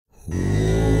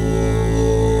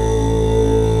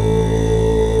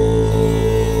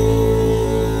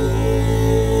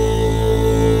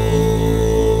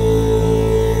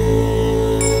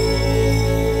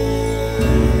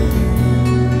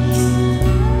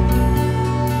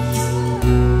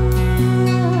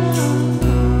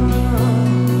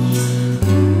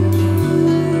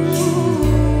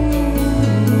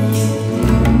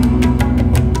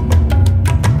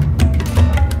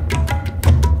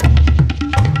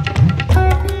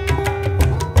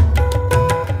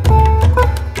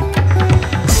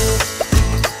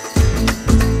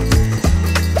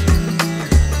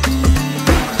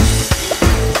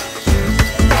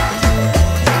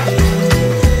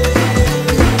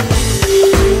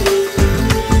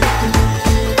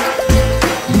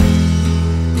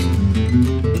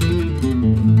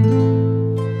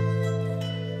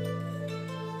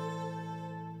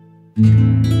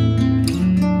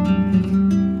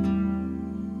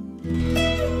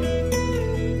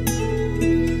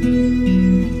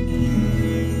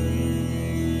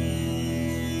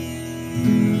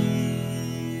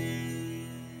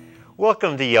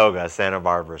Welcome to Yoga Santa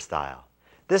Barbara Style.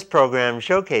 This program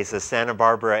showcases Santa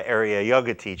Barbara area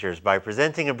yoga teachers by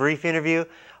presenting a brief interview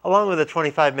along with a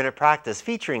 25-minute practice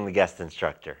featuring the guest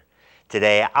instructor.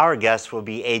 Today, our guest will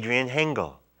be Adrienne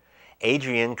Hengel.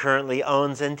 Adrienne currently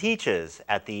owns and teaches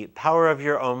at the Power of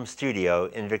Your Om studio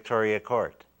in Victoria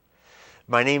Court.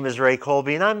 My name is Ray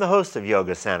Colby and I'm the host of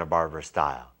Yoga Santa Barbara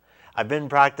Style. I've been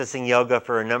practicing yoga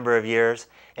for a number of years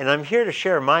and I'm here to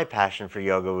share my passion for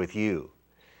yoga with you.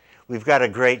 We've got a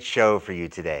great show for you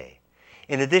today.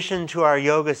 In addition to our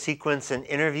yoga sequence and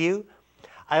interview,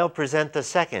 I'll present the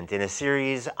second in a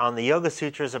series on the Yoga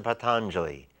Sutras of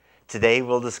Patanjali. Today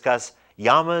we'll discuss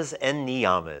yamas and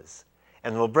niyamas,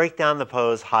 and we'll break down the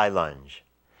pose high lunge.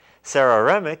 Sara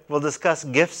Remick will discuss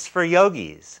gifts for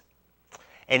yogis.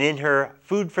 And in her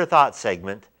Food for Thought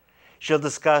segment, she'll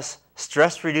discuss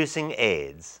stress-reducing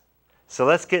aids. So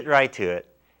let's get right to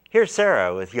it. Here's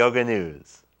Sara with Yoga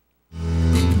News.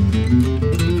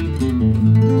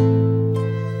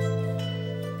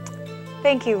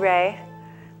 Thank you, Ray.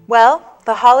 Well,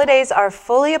 the holidays are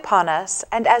fully upon us,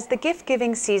 and as the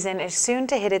gift-giving season is soon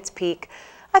to hit its peak,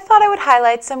 I thought I would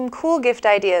highlight some cool gift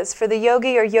ideas for the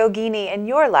yogi or yogini in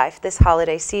your life this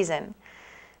holiday season.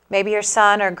 Maybe your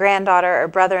son or granddaughter or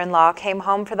brother-in-law came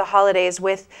home for the holidays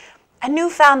with a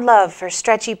newfound love for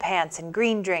stretchy pants and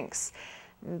green drinks,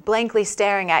 blankly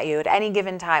staring at you at any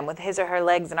given time with his or her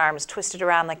legs and arms twisted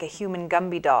around like a human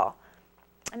Gumby doll.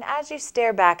 And as you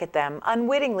stare back at them,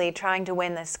 unwittingly trying to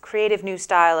win this creative new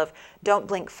style of don't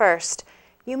blink first,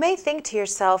 you may think to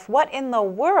yourself, what in the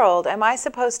world am I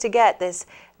supposed to get this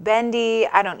bendy,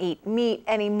 I don't eat meat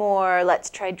anymore, let's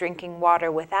try drinking water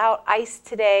without ice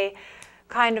today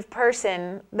kind of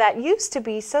person that used to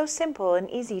be so simple and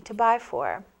easy to buy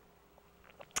for?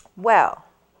 Well,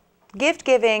 gift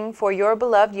giving for your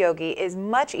beloved yogi is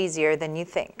much easier than you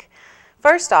think.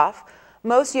 First off,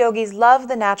 most yogis love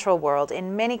the natural world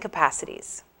in many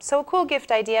capacities. So a cool gift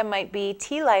idea might be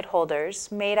tea light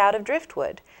holders made out of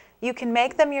driftwood. You can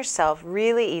make them yourself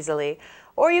really easily,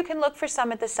 or you can look for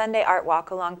some at the Sunday Art Walk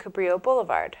along Cabrillo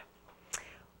Boulevard.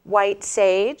 White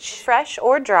sage, fresh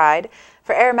or dried,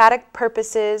 for aromatic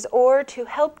purposes or to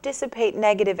help dissipate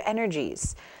negative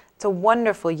energies. It's a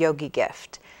wonderful yogi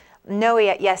gift. Noe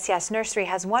at Yes Yes Nursery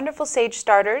has wonderful sage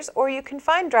starters, or you can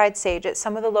find dried sage at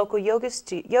some of the local yoga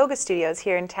studios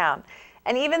here in town.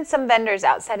 And even some vendors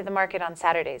outside of the market on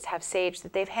Saturdays have sage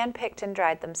that they've handpicked and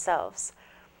dried themselves.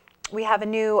 We have a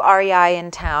new REI in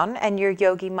town, and your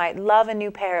yogi might love a new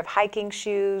pair of hiking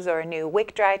shoes or a new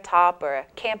wick-dry top or a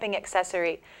camping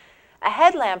accessory. A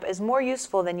headlamp is more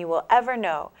useful than you will ever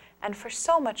know, and for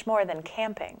so much more than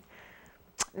camping.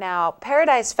 Now,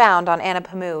 Paradise Found on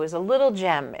Anapamu is a little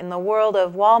gem in the world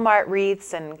of Walmart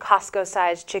wreaths and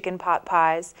Costco-sized chicken pot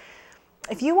pies.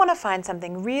 If you want to find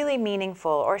something really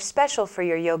meaningful or special for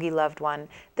your yogi loved one,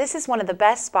 this is one of the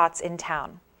best spots in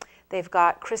town. They've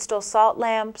got crystal salt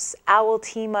lamps, owl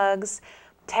tea mugs,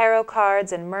 tarot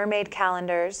cards, and mermaid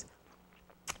calendars,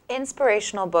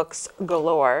 inspirational books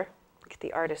galore, like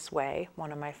The Artist's Way,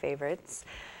 one of my favorites,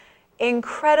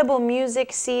 incredible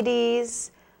music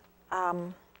CDs,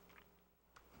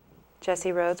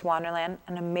 Jesse Rhodes' Wonderland,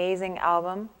 an amazing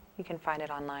album. You can find it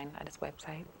online at his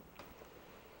website.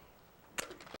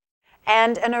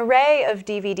 And an array of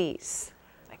DVDs.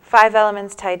 Like 5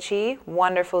 Elements Tai Chi,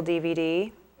 wonderful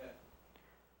DVD.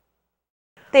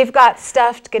 They've got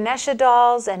stuffed Ganesha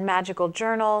dolls and magical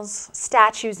journals,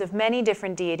 statues of many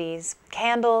different deities,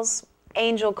 candles,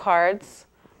 angel cards,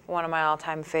 one of my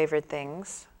all-time favorite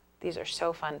things. These are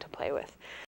so fun to play with.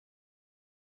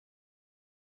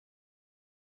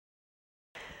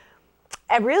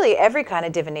 And really every kind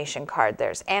of divination card.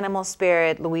 There's animal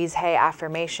spirit, Louise Hay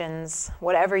affirmations,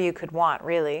 whatever you could want,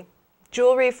 really.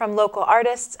 Jewelry from local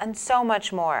artists, and so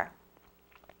much more.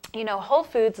 You know, Whole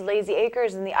Foods, Lazy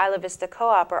Acres, and the Isla Vista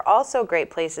Co-op are also great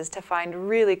places to find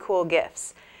really cool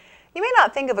gifts. You may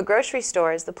not think of a grocery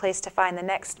store as the place to find the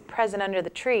next present under the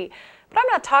tree, but I'm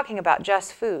not talking about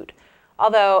just food.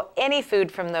 Although any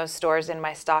food from those stores in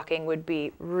my stocking would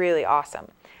be really awesome.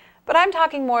 But I'm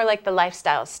talking more like the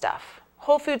lifestyle stuff.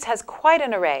 Whole Foods has quite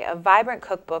an array of vibrant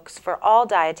cookbooks for all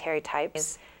dietary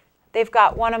types. They've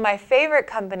got one of my favorite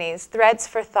companies, Threads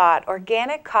for Thought,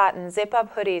 organic cotton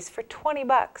zip-up hoodies for 20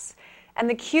 bucks, and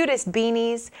the cutest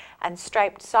beanies and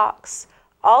striped socks,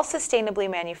 all sustainably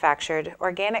manufactured,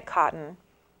 organic cotton.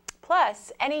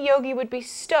 Plus, any yogi would be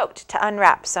stoked to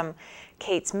unwrap some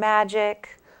Kate's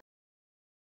Magic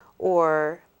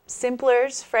or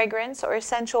Simpler's fragrance or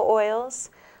essential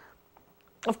oils.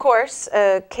 Of course,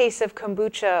 a case of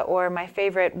kombucha or my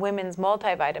favorite women's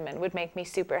multivitamin would make me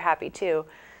super happy too.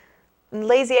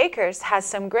 Lazy Acres has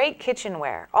some great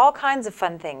kitchenware, all kinds of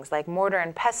fun things like mortar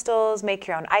and pestles, make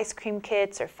your own ice cream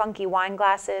kits, or funky wine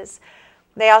glasses.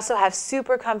 They also have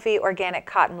super comfy organic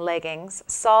cotton leggings,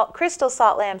 crystal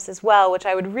salt lamps as well, which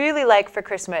I would really like for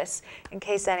Christmas, in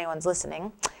case anyone's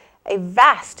listening. A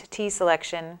vast tea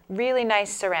selection, really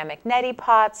nice ceramic neti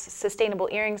pots, sustainable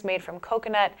earrings made from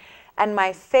coconut, and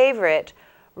my favorite,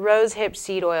 rosehip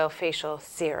seed oil facial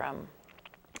serum.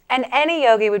 And any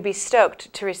yogi would be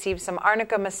stoked to receive some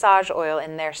arnica massage oil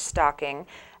in their stocking,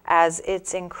 as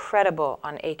it's incredible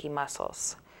on achy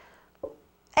muscles.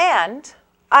 And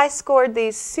I scored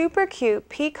these super cute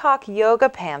peacock yoga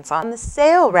pants on the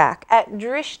sale rack at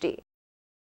Drishti.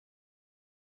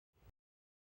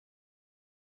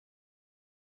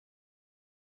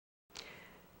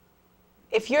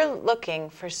 If you're looking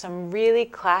for some really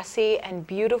classy and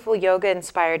beautiful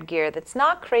yoga-inspired gear that's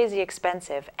not crazy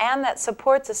expensive and that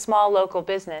supports a small local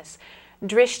business,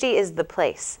 Drishti is the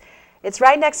place. It's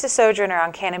right next to Sojourner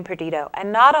on Canon Perdido,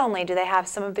 and not only do they have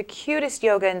some of the cutest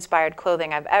yoga-inspired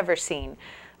clothing I've ever seen,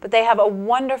 but they have a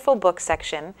wonderful book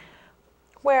section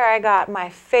where I got my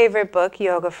favorite book,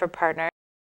 Yoga for Partners,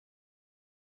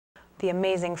 the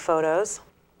amazing photos,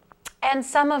 and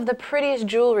some of the prettiest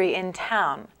jewelry in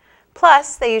town.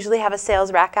 Plus, they usually have a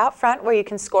sales rack out front where you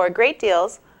can score great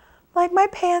deals, like my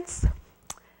pants.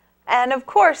 And of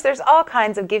course, there's all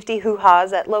kinds of gifty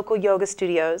hoo-has at local yoga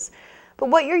studios. But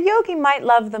what your yogi might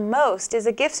love the most is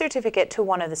a gift certificate to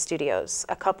one of the studios,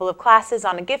 a couple of classes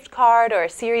on a gift card or a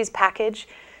series package.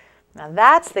 Now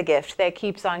that's the gift that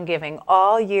keeps on giving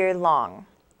all year long.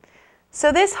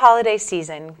 So this holiday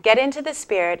season, get into the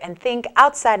spirit and think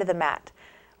outside of the mat.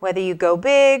 Whether you go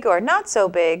big or not so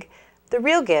big, the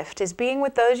real gift is being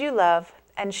with those you love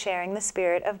and sharing the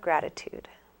spirit of gratitude.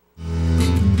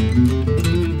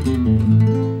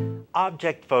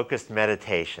 Object-focused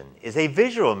meditation is a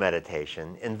visual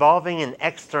meditation involving an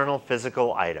external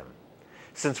physical item.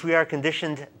 Since we are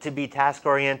conditioned to be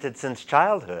task-oriented since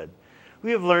childhood,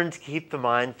 we have learned to keep the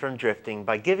mind from drifting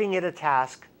by giving it a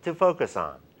task to focus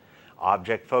on.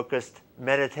 Object-focused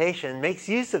meditation makes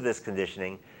use of this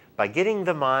conditioning by getting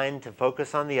the mind to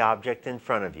focus on the object in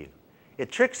front of you.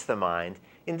 It tricks the mind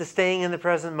into staying in the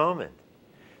present moment.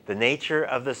 The nature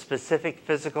of the specific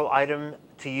physical item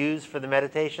to use for the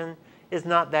meditation is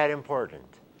not that important.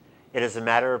 It is a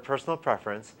matter of personal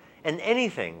preference, and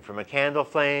anything from a candle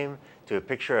flame to a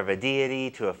picture of a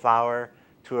deity to a flower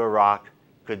to a rock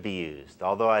could be used,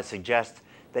 although I suggest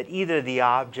that either the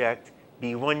object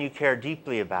be one you care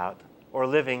deeply about, or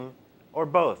living, or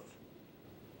both.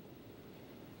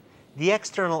 The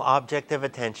external object of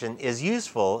attention is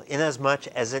useful inasmuch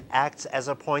as it acts as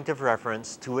a point of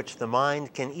reference to which the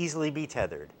mind can easily be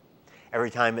tethered.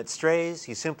 Every time it strays,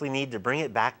 you simply need to bring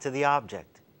it back to the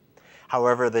object.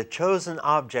 However, the chosen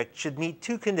object should meet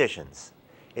two conditions.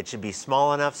 It should be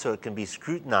small enough so it can be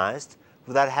scrutinized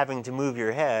without having to move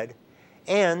your head,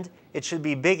 and it should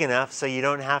be big enough so you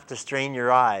don't have to strain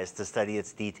your eyes to study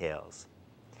its details.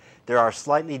 There are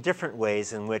slightly different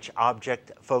ways in which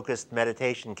object-focused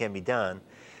meditation can be done,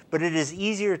 but it is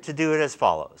easier to do it as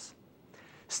follows.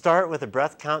 Start with a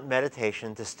breath count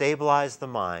meditation to stabilize the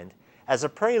mind as a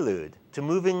prelude to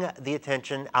moving the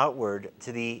attention outward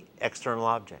to the external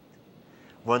object.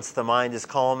 Once the mind is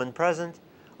calm and present,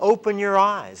 open your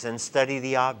eyes and study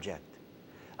the object.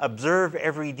 Observe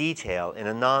every detail in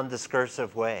a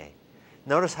non-discursive way.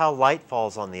 Notice how light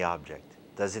falls on the object.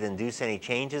 Does it induce any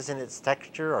changes in its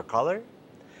texture or color?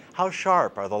 How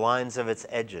sharp are the lines of its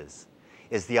edges?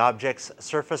 Is the object's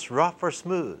surface rough or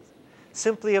smooth?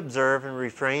 Simply observe and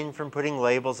refrain from putting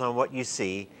labels on what you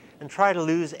see, and try to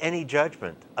lose any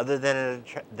judgment other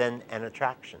than an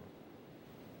attraction.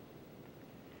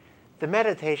 The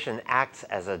meditation acts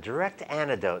as a direct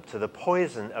antidote to the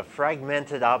poison of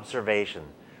fragmented observation,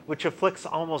 which afflicts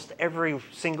almost every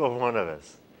single one of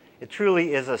us. It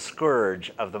truly is a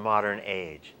scourge of the modern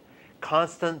age.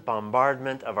 Constant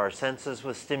bombardment of our senses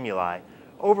with stimuli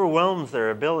overwhelms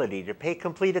their ability to pay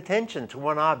complete attention to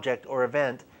one object or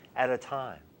event at a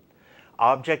time.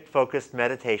 Object-focused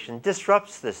meditation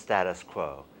disrupts this status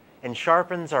quo and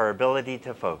sharpens our ability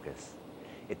to focus.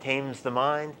 It tames the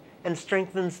mind and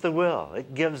strengthens the will.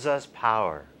 It gives us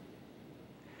power.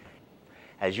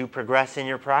 As you progress in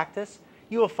your practice,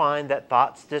 you will find that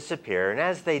thoughts disappear, and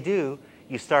as they do,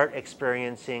 you start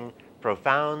experiencing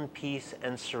profound peace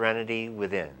and serenity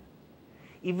within.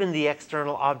 Even the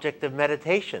external object of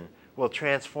meditation will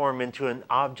transform into an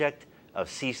object of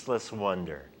ceaseless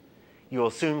wonder. You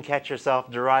will soon catch yourself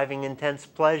deriving intense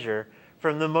pleasure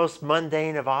from the most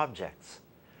mundane of objects.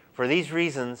 For these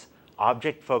reasons,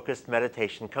 object-focused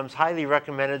meditation comes highly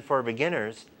recommended for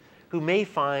beginners who may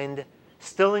find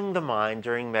Stilling the mind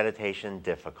during meditation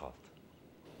difficult.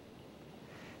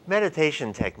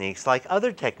 Meditation techniques, like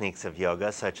other techniques of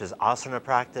yoga, such as asana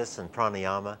practice and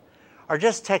pranayama, are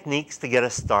just techniques to get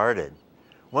us started.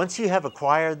 Once you have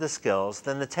acquired the skills,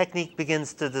 then the technique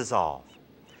begins to dissolve.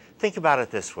 Think about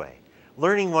it this way.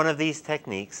 Learning one of these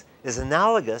techniques is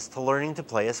analogous to learning to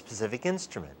play a specific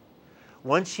instrument.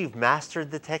 Once you've mastered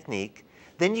the technique,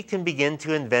 then you can begin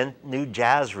to invent new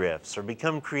jazz riffs or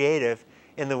become creative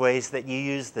in the ways that you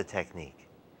use the technique.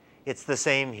 It's the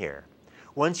same here.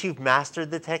 Once you've mastered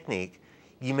the technique,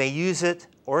 you may use it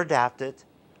or adapt it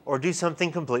or do something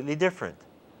completely different.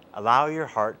 Allow your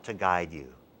heart to guide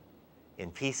you. In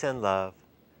peace and love,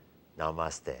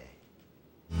 namaste.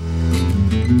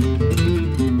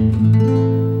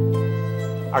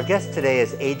 Our guest today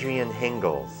is Adrienne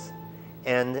Hengel,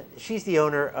 and she's the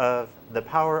owner of the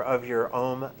Power of Your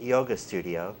Om Yoga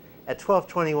Studio at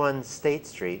 1221 State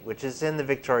Street, which is in the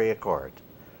Victoria Court.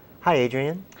 Hi,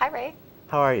 Adrienne. Hi, Ray.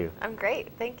 How are you? I'm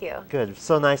great, thank you. Good.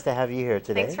 So nice to have you here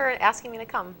today. Thanks for asking me to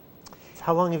come.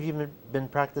 How long have you been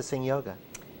practicing yoga?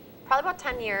 Probably about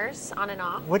 10 years, on and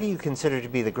off. What do you consider to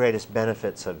be the greatest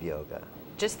benefits of yoga?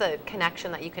 Just the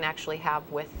connection that you can actually have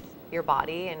with your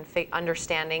body and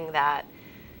understanding that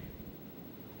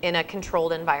in a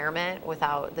controlled environment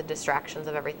without the distractions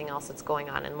of everything else that's going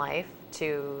on in life,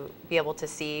 to be able to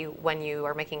see when you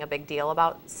are making a big deal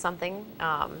about something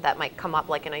that might come up,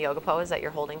 like in a yoga pose that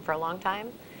you're holding for a long time.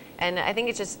 And I think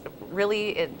it's just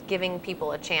really giving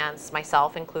people a chance,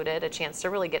 myself included, a chance to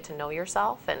really get to know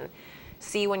yourself and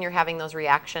see when you're having those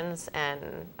reactions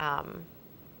and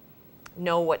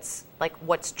know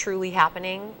what's truly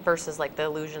happening versus like the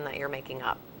illusion that you're making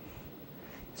up.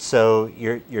 So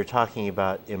you're talking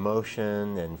about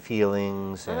emotion and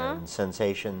feelings and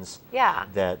sensations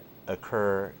that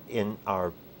occur in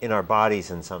our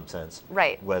bodies in some sense,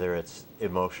 right? Whether it's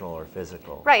emotional or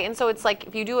physical, right? And so it's like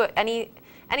if you do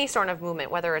any sort of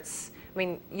movement, whether it's, I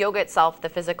mean, yoga itself, the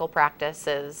physical practice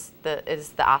is the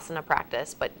asana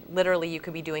practice, but literally you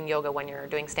could be doing yoga when you're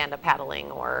doing stand-up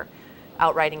paddling or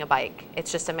out riding a bike.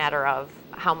 It's just a matter of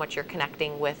how much you're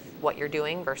connecting with what you're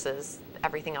doing versus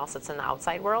everything else that's in the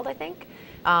outside world, I think.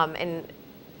 And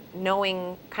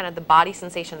knowing kind of the body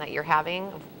sensation that you're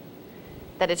having,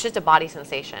 that it's just a body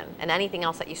sensation, and anything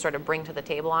else that you sort of bring to the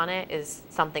table on it is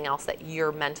something else that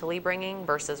you're mentally bringing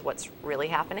versus what's really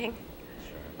happening.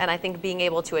 And I think being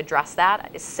able to address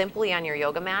that is simply on your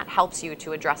yoga mat helps you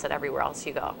to address it everywhere else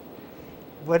you go.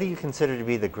 What do you consider to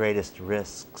be the greatest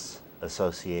risks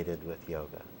associated with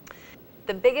yoga?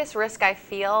 The biggest risk I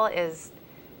feel is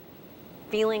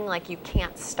feeling like you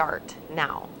can't start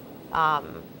now.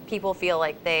 People feel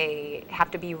like they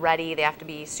have to be ready, they have to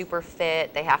be super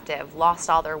fit, they have to have lost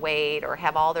all their weight or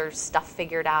have all their stuff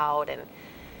figured out.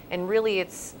 And really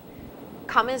it's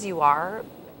come as you are.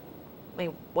 I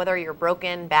mean, whether you're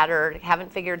broken, battered,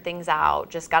 haven't figured things out,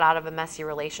 just got out of a messy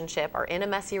relationship or in a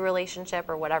messy relationship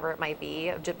or whatever it might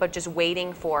be, but just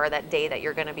waiting for that day that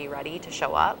you're going to be ready to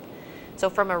show up. So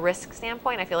from a risk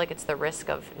standpoint, I feel like it's the risk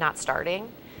of not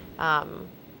starting.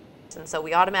 And so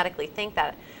we automatically think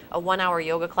that a 1-hour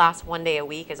yoga class 1 day a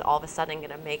week is all of a sudden going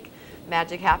to make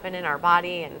magic happen in our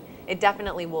body, and it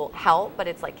definitely will help, but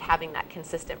it's like having that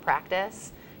consistent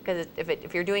practice. Because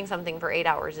if you're doing something for 8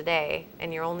 hours a day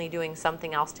and you're only doing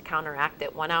something else to counteract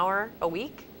it 1 hour a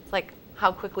week, it's like,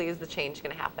 how quickly is the change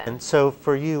going to happen? And so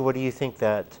for you, what do you think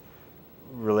that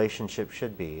relationship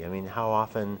should be? I mean, how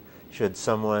often should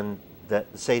someone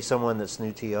that's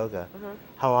new to yoga,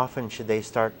 how often should they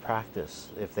start practice?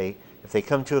 If they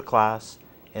come to a class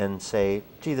and say,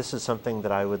 gee, this is something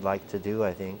that I would like to do,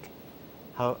 I think,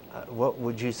 what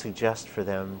would you suggest for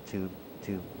them to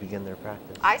begin their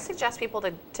practice? I suggest people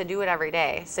to do it every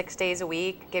day, 6 days a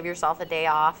week. Give yourself a day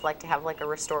off, like to have like a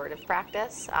restorative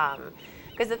practice.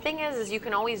 Because the thing is you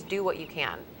can always do what you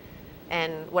can.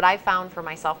 And what I found for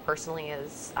myself personally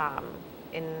is,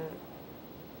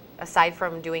 aside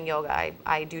from doing yoga,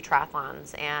 I do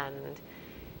triathlons, and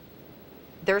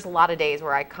there's a lot of days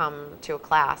where I come to a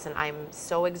class and I'm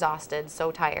so exhausted,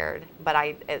 so tired, but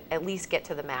I at least get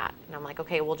to the mat and I'm like,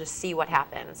 okay, we'll just see what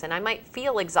happens. And I might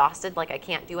feel exhausted, like I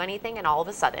can't do anything, and all of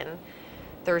a sudden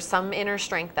there's some inner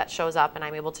strength that shows up and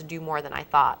I'm able to do more than I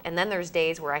thought. And then there's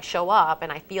days where I show up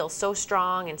and I feel so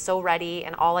strong and so ready,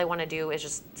 and all I want to do is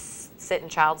just sit in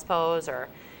child's pose or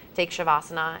take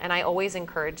Shavasana. And I always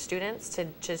encourage students to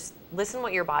just listen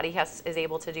what your body is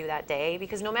able to do that day,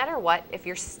 because no matter what, if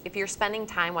you're spending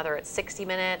time, whether it's 60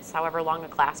 minutes, however long a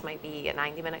class might be, a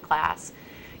 90-minute class,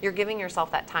 you're giving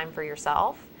yourself that time for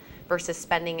yourself versus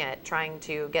spending it trying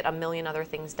to get a million other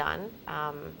things done.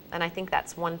 And I think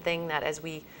that's one thing that as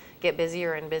we get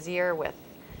busier and busier with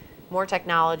more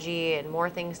technology and more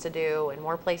things to do and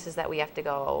more places that we have to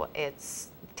go, it's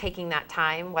taking that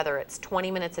time, whether it's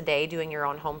 20 minutes a day doing your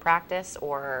own home practice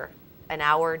or an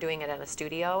hour doing it in a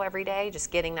studio every day, just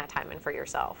getting that time in for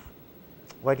yourself.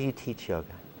 Why do you teach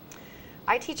yoga?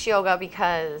 I teach yoga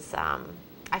because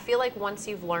I feel like once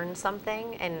you've learned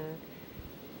something, and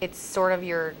it's sort of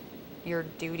your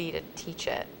duty to teach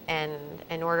it. And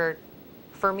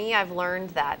for me, I've learned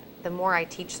that the more I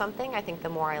teach something, I think the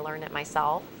more I learn it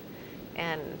myself.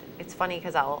 And it's funny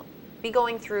because I'll be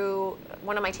going through,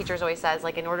 one of my teachers always says,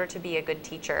 like, in order to be a good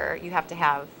teacher, you have to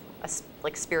have a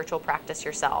spiritual practice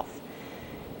yourself.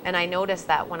 And I notice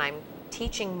that when I'm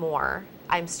teaching more,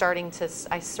 I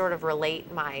sort of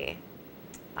relate my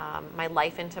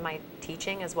life into my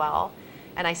teaching as well.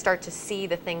 And I start to see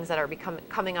the things that are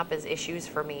coming up as issues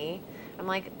for me. I'm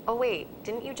like, oh wait,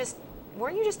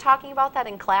 weren't you just talking about that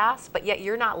in class, but yet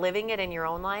you're not living it in your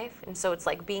own life? And so it's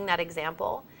like being that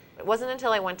example. It wasn't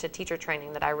until I went to teacher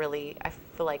training that I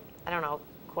feel like, I don't know,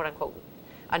 quote unquote,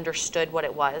 understood what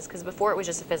it was. Because before it was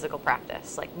just a physical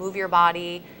practice, like move your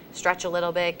body, stretch a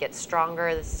little bit, get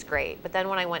stronger, this is great. But then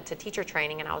when I went to teacher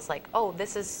training and I was like, oh,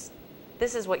 this is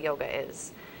what yoga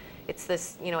is. It's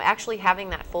this, actually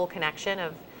having that full connection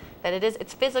of that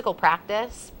it's physical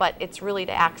practice, but it's really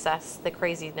to access the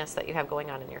craziness that you have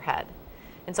going on in your head.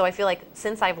 And so I feel like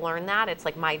since I've learned that, it's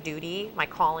like my duty, my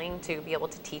calling to be able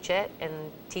to teach it and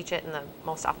teach it in the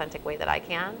most authentic way that I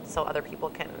can so other people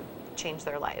can change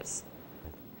their lives.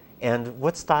 And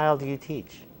what style do you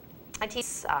teach? I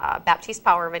teach Baptiste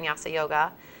Power Vinyasa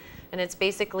Yoga, and it's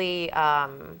basically a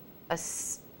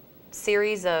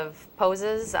series of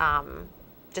poses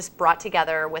just brought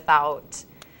together without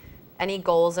any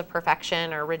goals of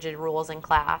perfection or rigid rules in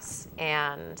class.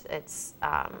 And it's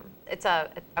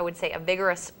I would say a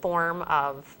vigorous form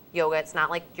of yoga. It's not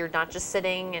like you're not just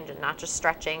sitting and not just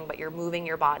stretching, but you're moving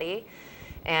your body.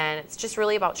 And it's just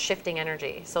really about shifting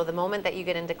energy. So the moment that you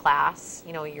get into class,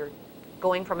 you're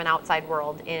going from an outside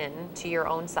world in to your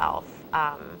own self,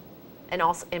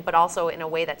 but also in a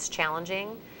way that's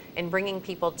challenging, and bringing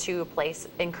people to a place,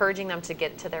 encouraging them to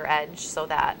get to their edge so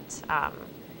that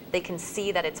they can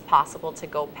see that it's possible to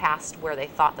go past where they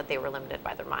thought that they were limited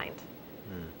by their mind.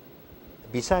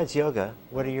 Besides yoga,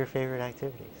 what are your favorite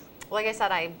activities? Well, like I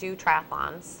said, I do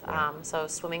triathlons, so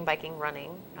swimming, biking,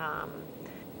 running.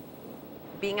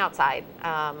 Being outside.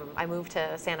 I moved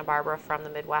to Santa Barbara from the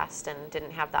Midwest and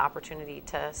didn't have the opportunity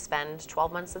to spend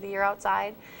 12 months of the year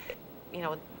outside.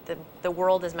 The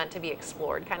world is meant to be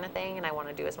explored kind of thing, and I want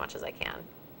to do as much as I can.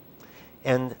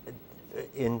 And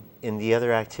in the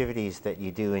other activities that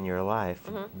you do in your life,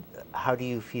 how do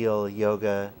you feel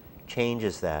yoga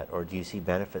changes that, or do you see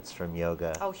benefits from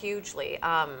yoga? Oh, hugely.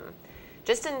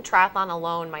 Just in triathlon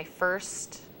alone,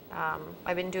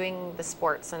 I've been doing the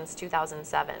sport since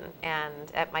 2007,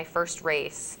 and at my first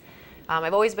race,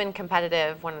 I've always been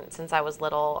competitive since I was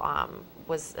little,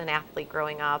 was an athlete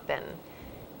growing up, and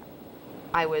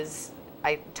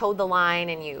I towed the line,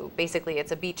 and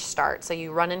it's a beach start. So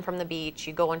you run in from the beach,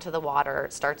 you go into the water.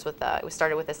 It started with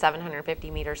a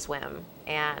 750-meter swim,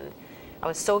 and I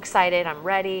was so excited. I'm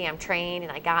ready, I'm trained,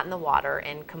 and I got in the water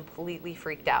and completely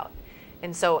freaked out.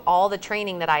 And so all the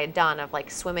training that I had done of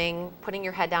like swimming, putting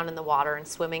your head down in the water and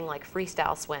swimming like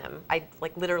freestyle swim, I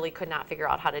like literally could not figure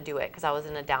out how to do it because I was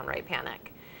in a downright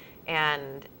panic.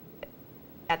 And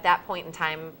at that point in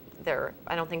time,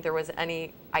 I don't think there was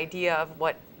any idea of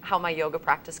how my yoga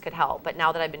practice could help. But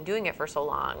now that I've been doing it for so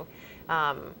long,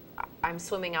 I'm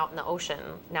swimming out in the ocean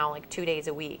now like 2 days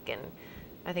a week. And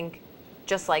I think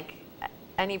just like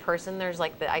any person, there's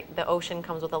like the ocean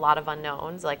comes with a lot of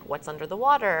unknowns, like what's under the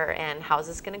water and how's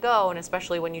this going to go. And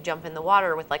especially when you jump in the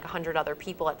water with like 100 other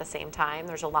people at the same time,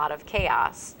 there's a lot of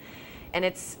chaos. And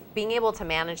it's being able to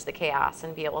manage the chaos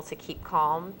and be able to keep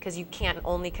calm, because you can't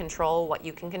only control what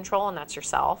you can control, and that's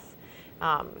yourself.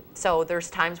 So there's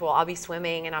times where I'll be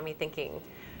swimming and I'll be thinking,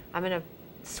 I'm going to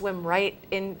swim right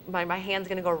in, my hand's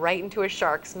going to go right into a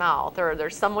shark's mouth, or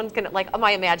there's someone's going to, like,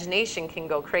 my imagination can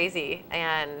go crazy.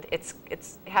 And it's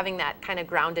having that kind of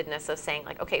groundedness of saying,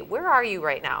 like, okay, where are you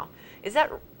right now? Is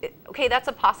that, okay, that's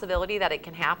a possibility that it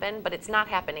can happen, but it's not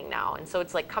happening now. And so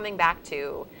it's like coming back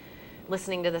to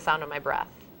listening to the sound of my breath,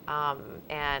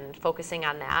 and focusing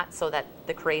on that so that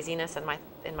the craziness in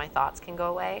my thoughts can go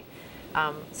away.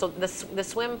 So the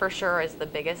swim for sure is the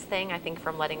biggest thing, I think,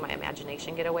 from letting my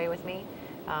imagination get away with me.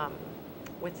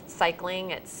 With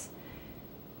cycling, it's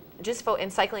just in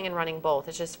cycling and running both.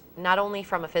 It's just not only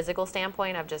from a physical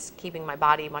standpoint of just keeping my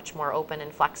body much more open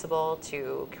and flexible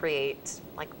to create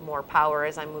like more power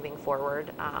as I'm moving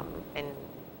forward,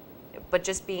 but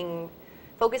just being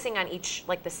focusing on each,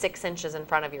 like the 6 inches in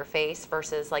front of your face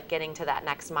versus like getting to that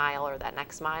next mile or that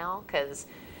next mile, because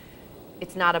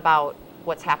it's not about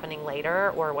what's happening later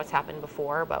or what's happened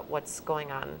before, but what's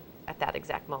going on at that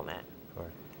exact moment.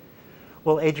 Sure.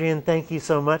 Well, Adrienne, thank you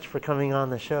so much for coming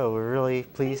on the show. We're really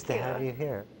pleased to have you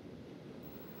here.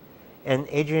 And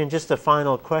Adrienne, just a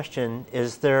final question. Do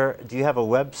you have a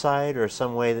website or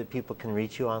some way that people can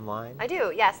reach you online? I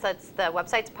do, yes. The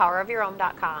website's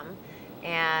powerofyourown.com,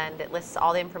 and it lists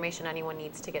all the information anyone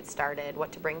needs to get started,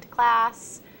 what to bring to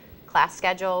class, class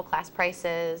schedule, class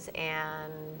prices,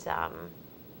 and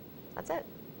that's it.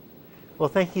 Well,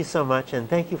 thank you so much, and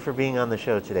thank you for being on the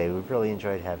show today. We've really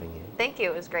enjoyed having you. Thank you.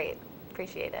 It was great.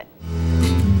 Appreciate it.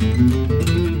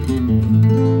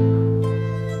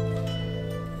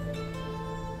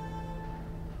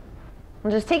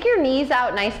 And just take your knees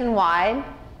out nice and wide,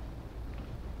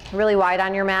 really wide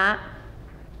on your mat,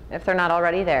 if they're not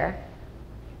already there.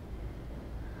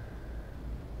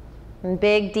 And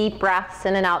big, deep breaths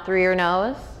in and out through your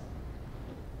nose.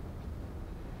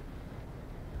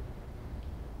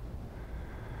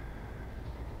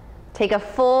 Take a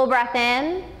full breath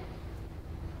in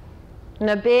and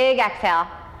a big exhale.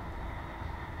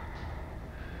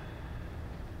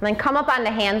 And then come up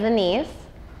onto hands and knees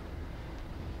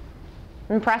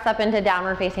and press up into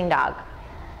downward facing dog.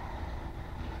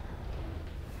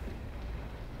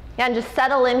 Yeah, and just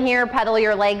settle in here, pedal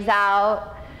your legs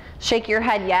out, shake your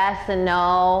head yes and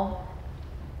no.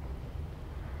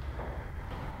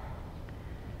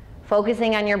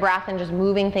 Focusing on your breath and just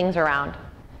moving things around.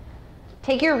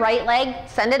 Take your right leg,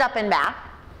 send it up and back.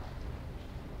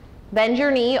 Bend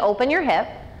your knee, open your hip.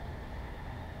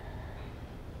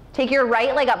 Take your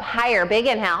right leg up higher, big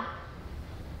inhale.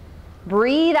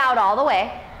 Breathe out all the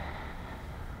way.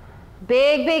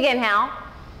 Big, big inhale.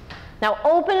 Now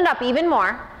open it up even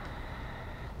more.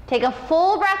 Take a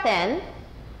full breath in,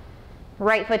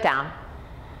 right foot down.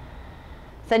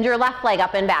 Send your left leg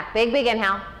up and back, big, big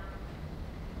inhale.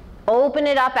 Open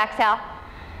it up, exhale.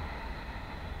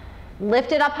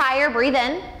 Lift it up higher, breathe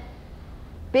in.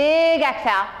 Big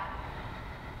exhale.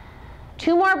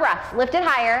 2 more breaths, lift it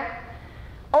higher.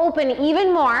 Open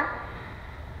even more.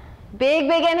 Big,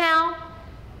 big inhale.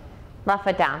 Left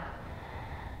foot down.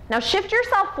 Now shift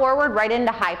yourself forward right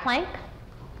into high plank.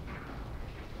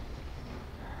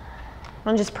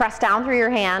 And just press down through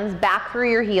your hands, back through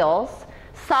your heels.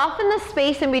 Soften the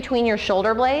space in between your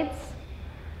shoulder blades.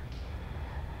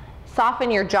 Soften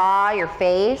your jaw, your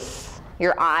face,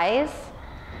 your eyes.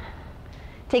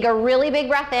 Take a really big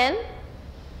breath in.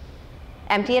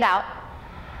 Empty it out.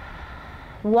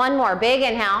 1 more, big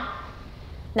inhale.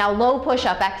 Now low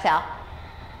push-up, exhale.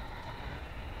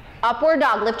 Upward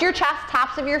dog, lift your chest,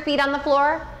 tops of your feet on the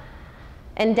floor,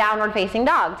 and downward facing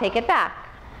dog, take it back.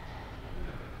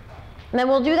 And then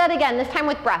we'll do that again, this time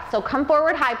with breath. So come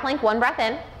forward, high plank, 1 breath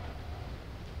in.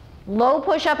 Low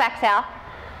push-up, exhale.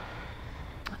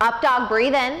 Up dog,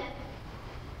 breathe in.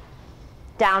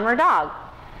 Downward dog.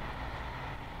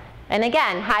 And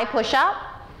again, high push-up,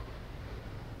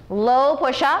 low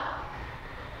push-up,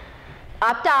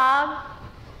 up dog,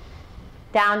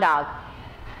 down dog.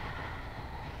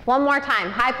 1 more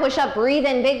time, high push-up, breathe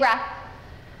in, big breath.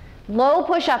 Low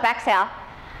push-up, exhale.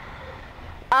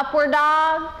 Upward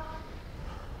dog,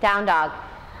 down dog.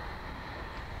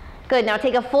 Good, now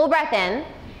take a full breath in.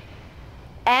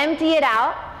 Empty it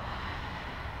out.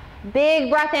 Big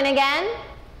breath in again.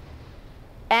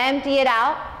 Empty it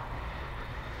out.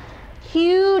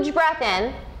 Huge breath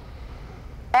in.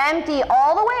 Empty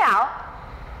all the way out.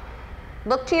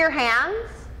 Look to your hands.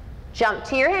 Jump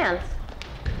to your hands.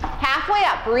 Halfway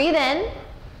up, breathe in.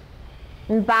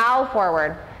 And bow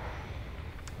forward.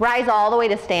 Rise all the way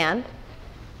to stand.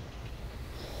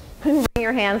 Bring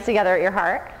your hands together at your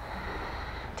heart.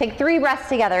 Take 3 breaths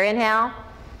together. Inhale.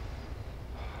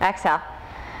 Exhale.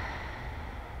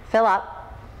 Fill up.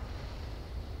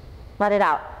 Let it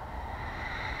out.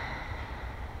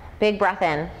 Big breath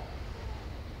in.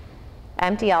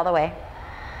 Empty all the way.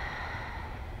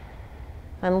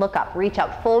 And look up. Reach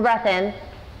up. Full breath in.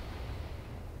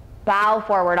 Bow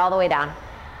forward all the way down.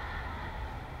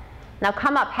 Now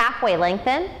come up halfway,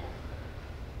 lengthen.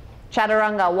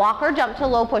 Chaturanga, walk or jump to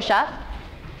low push-up.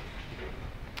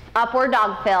 Upward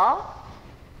dog fill.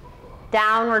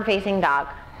 Downward facing dog.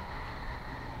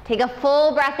 Take a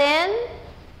full breath in.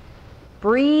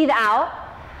 Breathe out.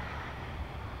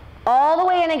 All the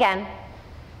way in again.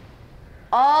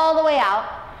 All the way out.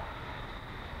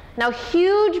 Now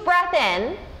huge breath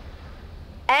in.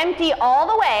 Empty all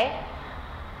the way.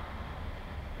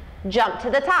 Jump to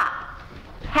the top.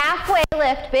 Halfway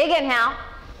lift, big inhale.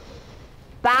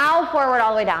 Bow forward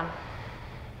all the way down.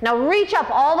 Now reach up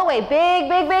all the way. Big,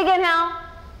 big, big inhale.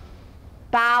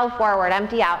 Bow forward,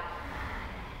 empty out.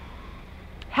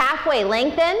 Halfway,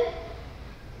 lengthen.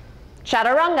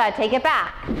 Chaturanga, take it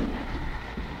back.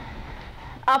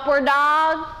 Upward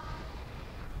dog.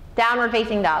 Downward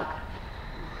facing dog.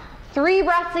 3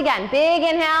 breaths again. Big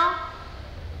inhale.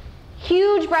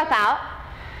 Huge breath out.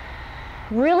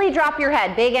 Really drop your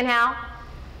head. Big inhale.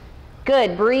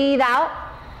 Good. Breathe out.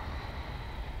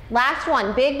 Last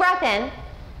one. Big breath in.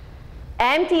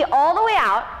 Empty all the way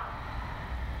out.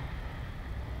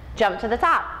 Jump to the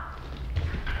top.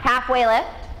 Halfway lift.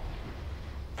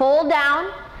 Fold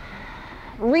down.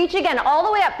 Reach again all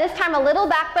the way up. This time a little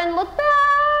back bend. Look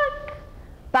back.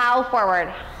 Bow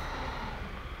forward.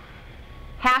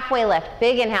 Halfway lift.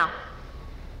 Big inhale.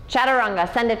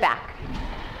 Chaturanga. Send it back.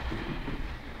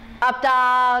 Up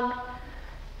dog.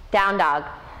 Down dog.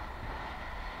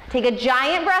 Take a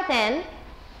giant breath in.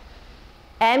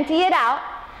 Empty it out.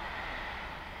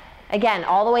 Again,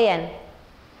 all the way in.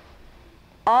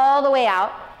 All the way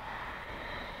out.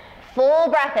 Full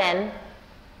breath in.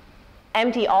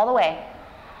 Empty all the way.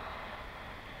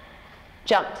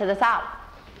 Jump to the top.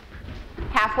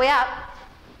 Halfway up.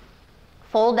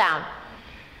 Fold down.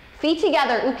 Feet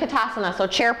together, Utkatasana, so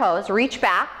chair pose. Reach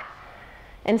back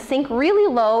and sink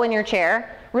really low in your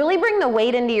chair. Really bring the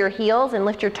weight into your heels and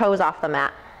lift your toes off the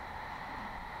mat.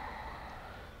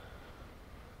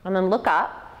 And then look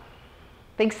up.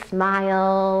 Big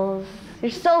smiles.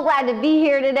 You're so glad to be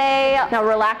here today. Now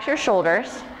relax your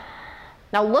shoulders.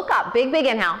 Now look up, big, big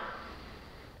inhale.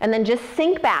 And then just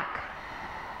sink back.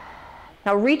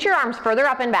 Now reach your arms further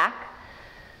up and back.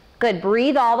 Good,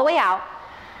 breathe all the way out.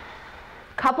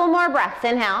 Couple more breaths,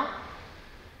 inhale.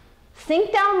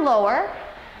 Sink down lower.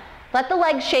 Let the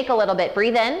legs shake a little bit,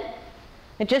 breathe in.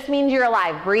 It just means you're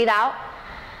alive, breathe out.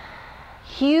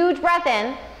 Huge breath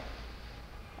in.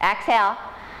 Exhale.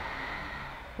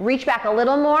 Reach back a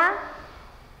little more.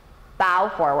 Bow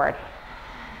forward.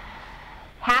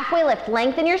 Halfway lift,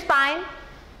 lengthen your spine.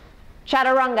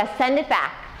 Chaturanga, send it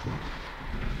back.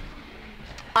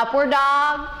 Upward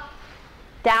dog.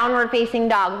 Downward facing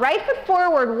dog. Right foot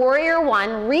forward, warrior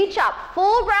one. Reach up,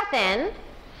 full breath in.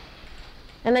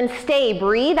 And then stay,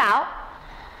 breathe out.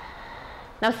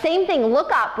 Now same thing,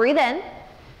 look up, breathe in.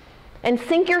 And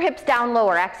sink your hips down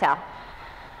lower, exhale.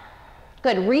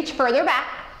 Good, reach further back.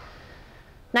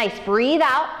 Nice, breathe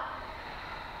out.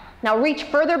 Now reach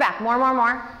further back, more, more,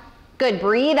 more. Good,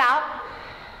 breathe out.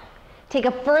 Take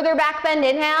a further back bend,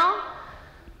 inhale.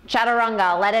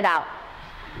 Chaturanga, let it out.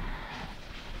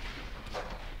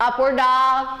 Upward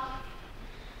dog.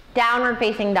 Downward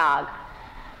facing dog.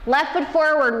 Left foot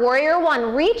forward, warrior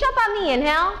one. Reach up on the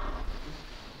inhale.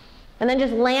 And then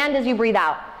just land as you breathe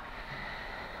out.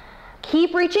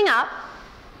 Keep reaching up.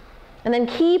 And then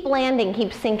keep landing,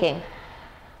 keep sinking.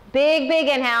 Big, big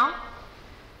inhale.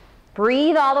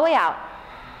 Breathe all the way out.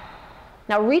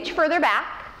 Now reach further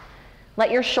back.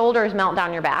 Let your shoulders melt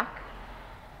down your back.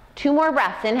 2 more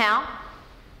breaths, inhale.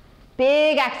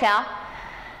 Big exhale.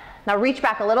 Now reach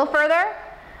back a little further.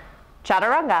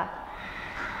 Chaturanga.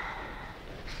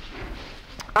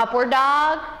 Upward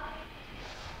dog.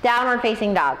 Downward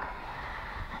facing dog.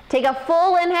 Take a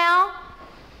full inhale.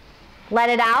 Let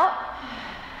it out.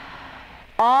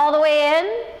 All the way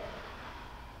in.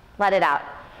 Let it out.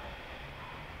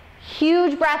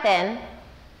 Huge breath in.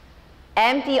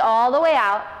 Empty all the way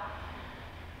out.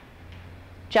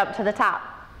 Jump to the top.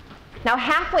 Now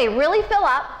halfway, really fill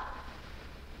up.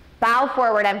 Bow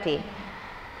forward, empty.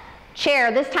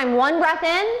 Chair, this time 1 breath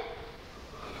in.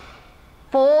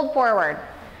 Fold forward.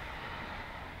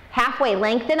 Halfway,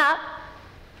 lengthen up.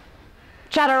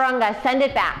 Chaturanga, send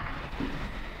it back.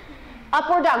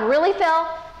 Upward dog, really fill.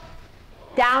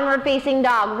 Downward facing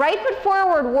dog. Right foot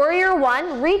forward, warrior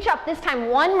one. Reach up, this time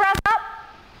 1 breath up.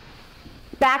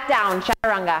 Back down,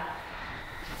 chaturanga.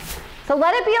 So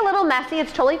let it be a little messy,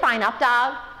 it's totally fine. Up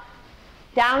dog.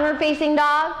 Downward facing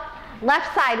dog.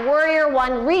 Left side, warrior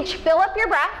one. Reach, fill up your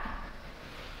breath.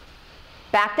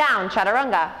 Back down,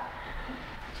 chaturanga.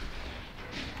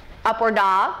 Upward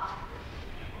dog.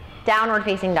 Downward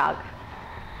facing dog.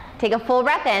 Take a full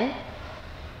breath in.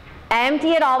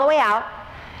 Empty it all the way out.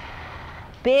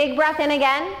 Big breath in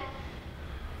again.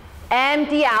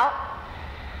 Empty out.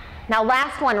 Now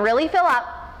last one, really fill up.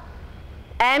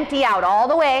 Empty out all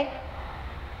the way.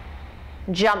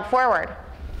 Jump forward.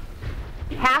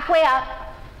 Halfway up.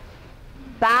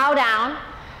 Bow down.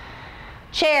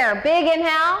 Chair, big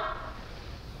inhale.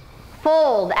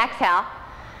 Fold, exhale.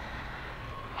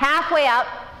 Halfway up.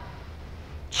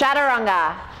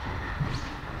 Chaturanga.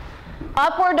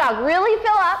 Upward dog, really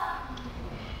fill up.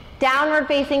 Downward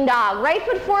facing dog. Right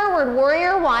foot forward,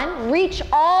 warrior one. Reach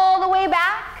all the way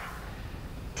back.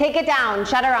 Take it down,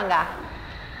 chaturanga.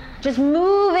 Just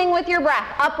moving with your breath.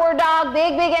 Upward dog,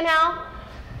 big, big inhale.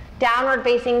 Downward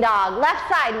facing dog. Left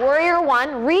side, warrior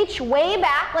one. Reach way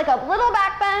back, like a little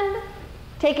back bend.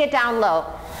 Take it down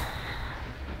low.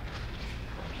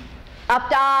 Up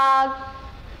dog.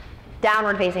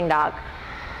 Downward facing dog.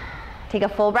 Take a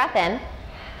full breath in.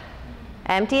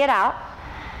 Empty it out.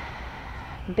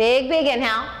 Big, big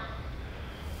inhale.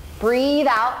 Breathe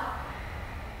out.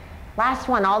 Last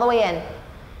one, all the way in.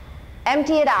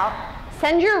 Empty it out.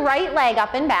 Send your right leg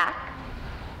up and back.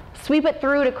 Sweep it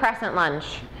through to crescent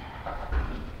lunge.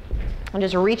 And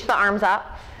just reach the arms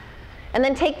up. And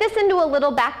then take this into a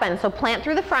little back bend. So plant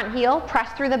through the front heel,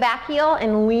 press through the back heel,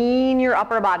 and lean your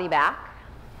upper body back.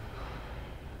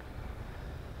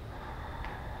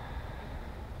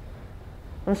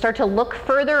 And start to look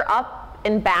further up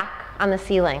and back on the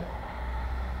ceiling.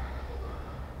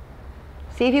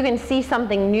 See if you can see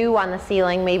something new on the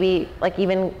ceiling, maybe like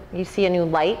even you see a new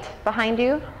light behind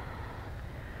you.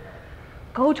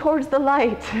 Go towards the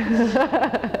light.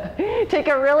 Take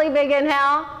a really big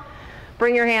inhale.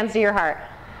 Bring your hands to your heart.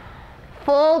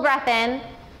 Full breath in.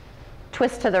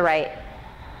 Twist to the right.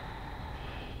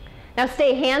 Now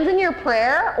stay hands in your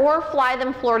prayer or fly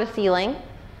them floor to ceiling.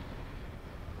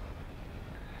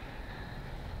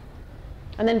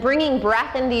 And then bringing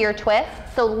breath into your twist.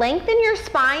 So lengthen your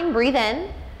spine, breathe in.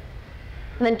 And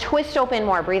then twist open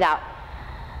more, breathe out.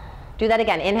 Do that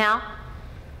again, inhale.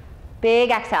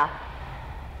 Big exhale.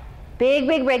 Big,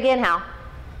 big, big inhale.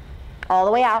 All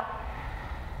the way out.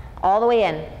 All the way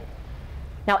in.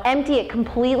 Now empty it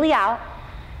completely out.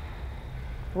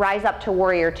 Rise up to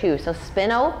warrior two. So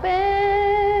spin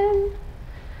open.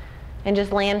 And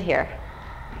just land here.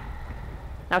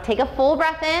 Now take a full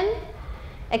breath in.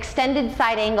 Extended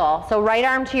side angle. So right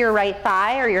arm to your right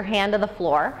thigh or your hand to the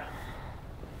floor.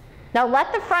 Now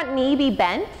let the front knee be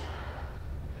bent.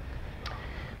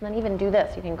 And then even do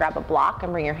this. You can grab a block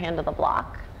and bring your hand to the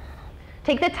block.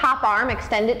 Take the top arm,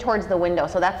 extend it towards the window.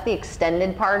 So that's the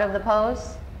extended part of the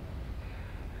pose.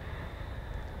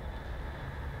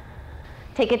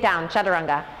 Take it down,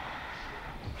 chaturanga.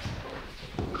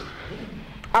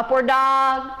 Upward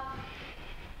dog.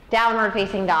 Downward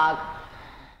facing dog.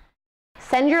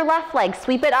 Send your left leg,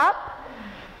 sweep it up.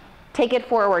 Take it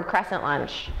forward, crescent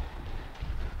lunge.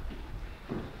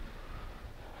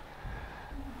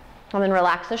 And then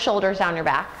relax the shoulders down your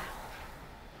back.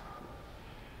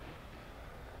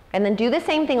 And then do the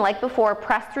same thing like before,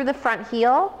 press through the front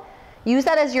heel, use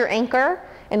that as your anchor,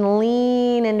 and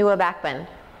lean into a back bend.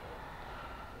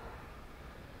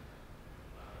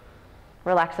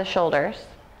 Relax the shoulders.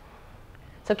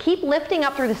 So keep lifting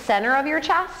up through the center of your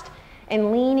chest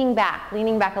and leaning back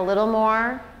a little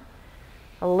more,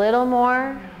 a little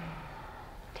more.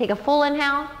 Take a full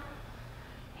inhale,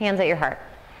 hands at your heart.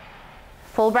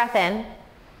 Full breath in,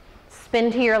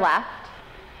 spin to your left.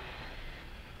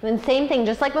 And then same thing,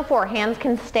 just like before, hands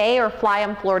can stay or fly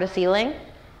on floor to ceiling.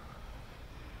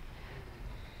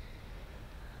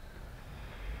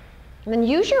 And then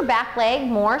use your back leg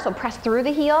more, so press through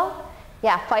the heel.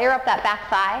 Yeah, fire up that back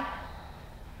thigh.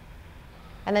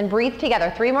 And then breathe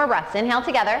together, 3 more breaths. Inhale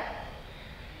together,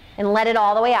 and let it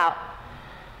all the way out.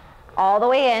 All the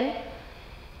way in.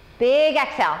 Big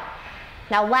exhale.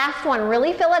 Now last one,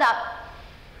 really fill it up.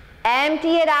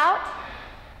 Empty it out.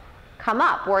 Come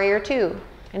up, warrior two.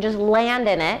 And just land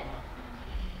in it.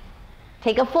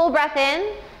 Take a full breath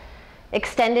in,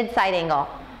 extended side angle.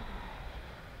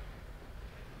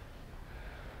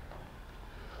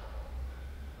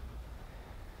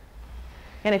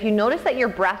 And if you notice that your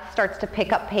breath starts to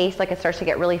pick up pace, like it starts to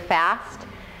get really fast,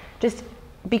 just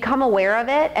become aware of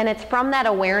it, and it's from that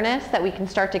awareness that we can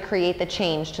start to create the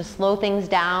change, to slow things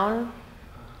down,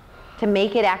 to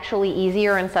make it actually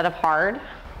easier instead of hard.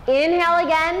 Inhale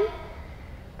again,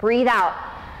 breathe out.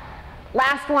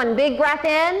 Last one, big breath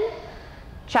in,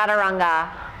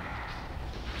 chaturanga.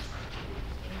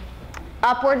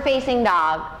 Upward facing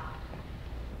dog,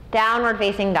 downward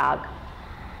facing dog.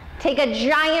 Take a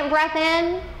giant breath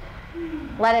in,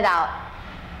 let it out.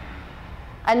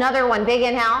 Another one, big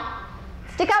inhale.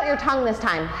 Stick out your tongue this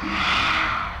time.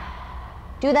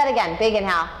 Do that again, big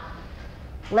inhale.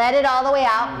 Let it all the way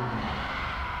out.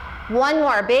 One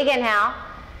more, big inhale.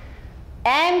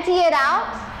 Empty it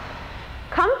out.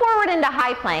 Come forward into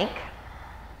high plank.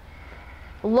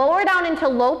 Lower down into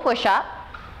low push-up.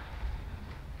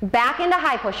 Back into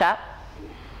high push-up.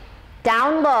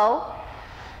 Down low.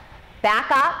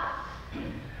 Back up.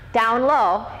 Down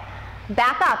low.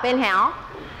 Back up, inhale.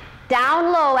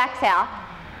 Down low, exhale.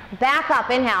 Back up,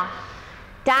 inhale.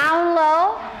 Down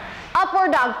low.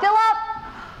 Upward dog, fill up.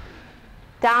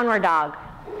 Downward dog.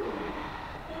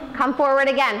 Come forward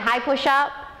again, high push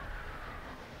up.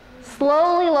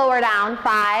 Slowly lower down,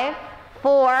 5,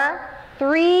 4,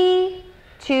 3,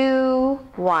 2,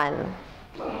 1.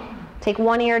 Take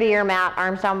one ear to your mat,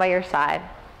 arms down by your side.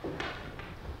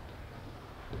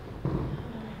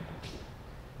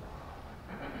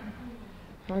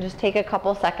 And just take a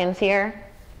couple seconds here.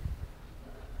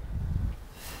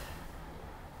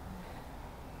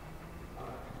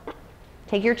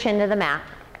 Take your chin to the mat.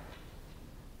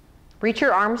 Reach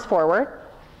your arms forward,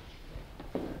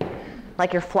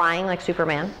 like you're flying like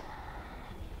Superman.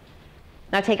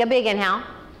 Now take a big inhale.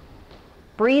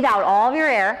 Breathe out all of your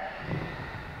air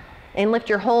and lift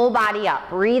your whole body up.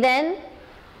 Breathe in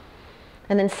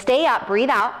and then stay up, breathe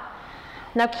out.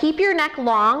 Now keep your neck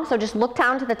long, so just look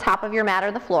down to the top of your mat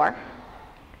or the floor.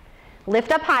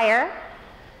 Lift up higher.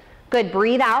 Good,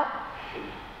 breathe out.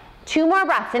 2 more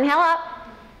breaths, inhale up.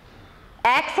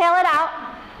 Exhale it out.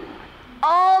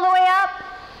 All the way up.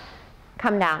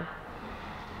 Come down.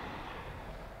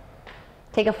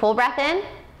 Take a full breath in.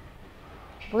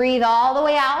 Breathe all the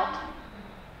way out.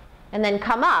 And then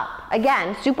come up.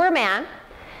 Again, Superman.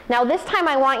 Now this time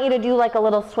I want you to do like a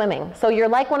little swimming. So you're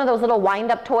like one of those little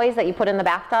wind-up toys that you put in the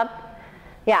bathtub.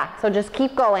 Yeah, so just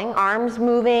keep going. Arms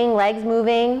moving, legs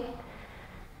moving.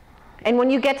 And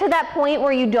when you get to that point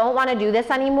where you don't want to do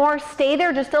this anymore, stay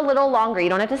there just a little longer. You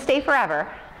don't have to stay forever.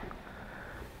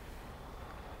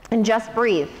 And just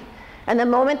breathe. And the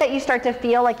moment that you start to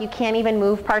feel like you can't even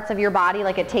move parts of your body,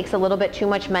 like it takes a little bit too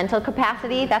much mental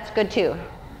capacity, that's good too.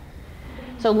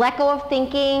 So let go of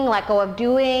thinking, let go of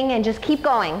doing, and just keep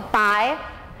going. 5,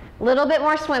 a little bit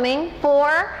more swimming.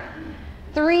 4,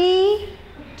 3,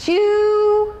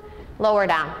 2, lower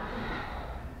down.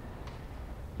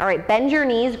 All right, bend your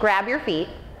knees, grab your feet.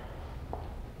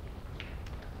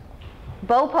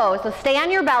 Bow pose, so stay on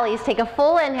your bellies, take a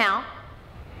full inhale.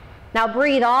 Now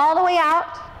breathe all the way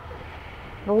out.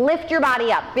 Lift your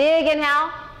body up, big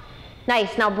inhale.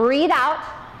 Nice, now breathe out.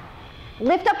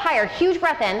 Lift up higher, huge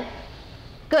breath in.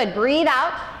 Good, breathe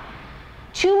out.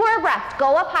 2 more breaths,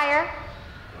 go up higher.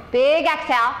 Big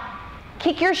exhale.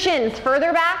 Kick your shins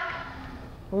further back,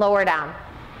 lower down.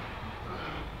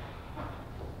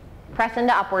 Press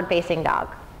into upward facing dog.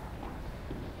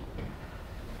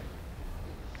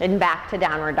 And back to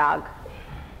downward dog.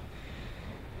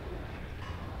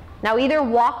 Now either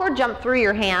walk or jump through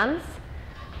your hands.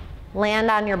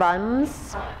 Land on your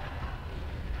bums.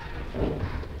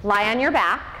 Lie on your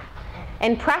back.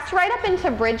 And press right up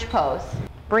into bridge pose.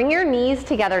 Bring your knees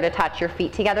together to touch, your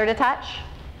feet together to touch.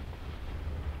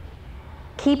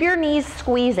 Keep your knees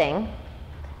squeezing.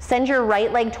 Send your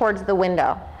right leg towards the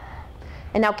window.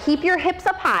 And now keep your hips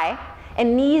up high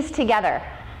and knees together.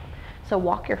 So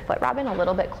walk your foot, Robin, a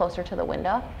little bit closer to the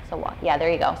window. So walk, yeah, there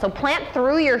you go. So plant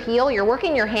through your heel. You're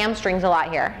working your hamstrings a lot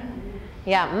here.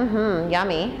 Yeah,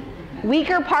 yummy.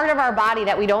 Weaker part of our body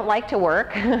that we don't like to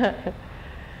work.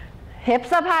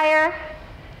 Hips up higher.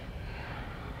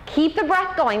 Keep the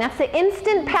breath going. That's the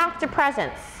instant path to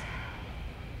presence.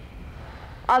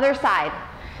 Other side.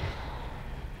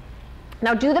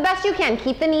 Now do the best you can.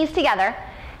 Keep the knees together.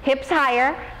 Hips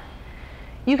higher.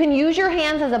 You can use your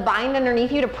hands as a bind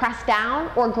underneath you to press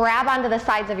down or grab onto the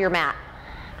sides of your mat.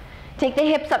 Take the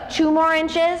hips up 2 more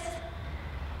inches.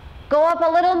 Go up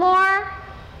a little more.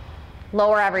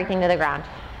 Lower everything to the ground.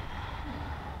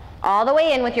 All the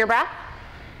way in with your breath.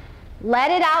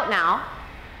 Let it out now.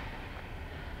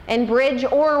 And bridge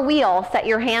or wheel, set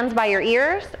your hands by your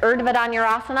ears. Urdhva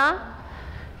Dhanurasana.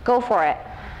 Go for it.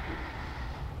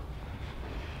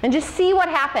 And just see what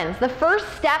happens. The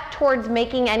first step towards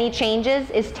making any changes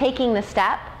is taking the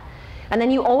step, and then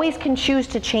you always can choose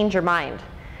to change your mind.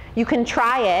 You can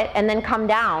try it and then come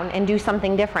down and do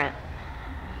something different.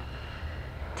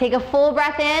 Take a full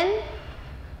breath in,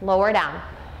 lower down.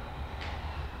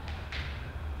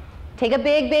 Take a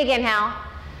big, big inhale.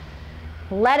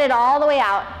 Let it all the way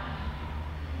out.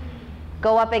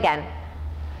 Go up again.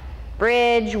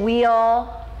 Bridge,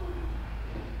 wheel.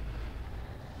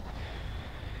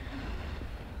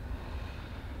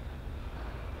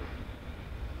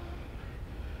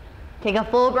 Take a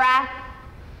full breath,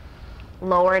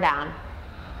 lower down.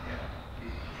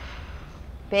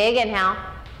 Big inhale,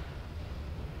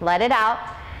 let it out,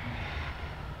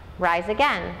 rise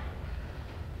again.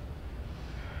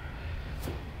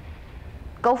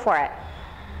 Go for it.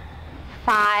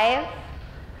 5,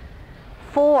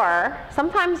 4,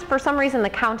 sometimes for some reason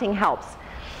the counting helps.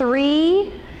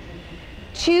 3,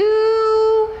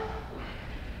 2,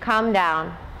 come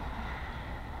down.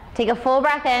 Take a full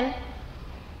breath in.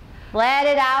 Let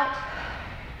it out.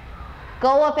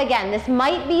 Go up again. This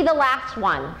might be the last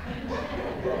one.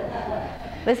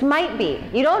 This might be.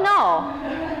 You don't know.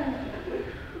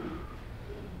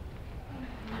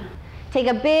 Take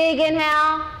a big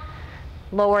inhale.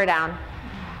 Lower down.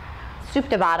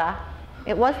 Supta Baddha.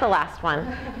 It was the last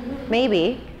one.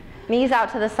 Maybe. Knees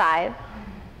out to the side.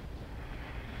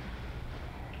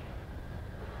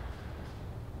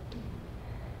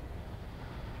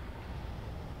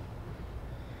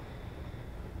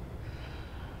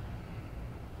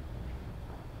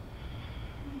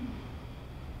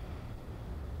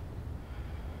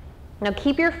 Now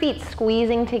keep your feet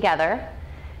squeezing together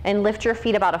and lift your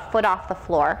feet about a foot off the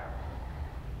floor.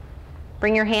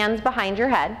 Bring your hands behind your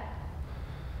head.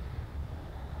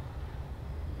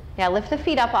 Yeah, lift the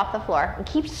feet up off the floor and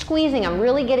keep squeezing them,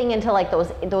 really getting into like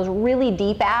those really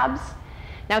deep abs.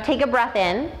 Now take a breath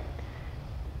in.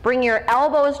 Bring your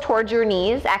elbows towards your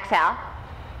knees, exhale,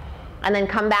 and then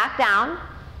come back down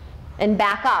and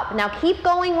back up. Now keep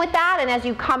going with that, and as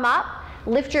you come up,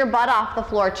 lift your butt off the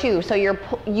floor too. So you're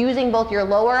using both your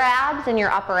lower abs and your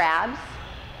upper abs.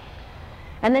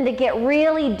 And then to get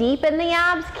really deep in the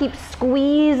abs, keep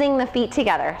squeezing the feet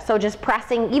together. So just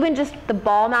pressing, even just the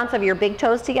ball mounts of your big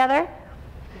toes together.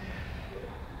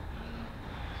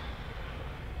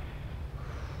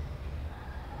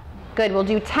 Good, we'll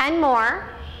do 10 more.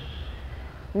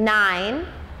 9,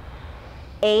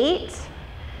 8,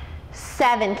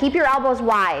 7. Keep your elbows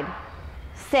wide.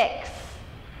 6,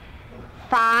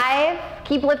 5,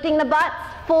 keep lifting the butts.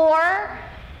 4,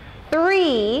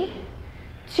 3,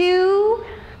 2,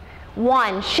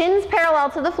 1. Shins parallel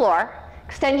to the floor.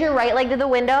 Extend your right leg to the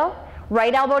window,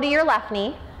 right elbow to your left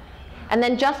knee, and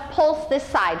then just pulse this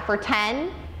side for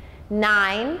 10,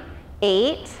 9,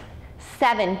 8,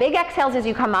 7. Big exhales as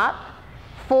you come up.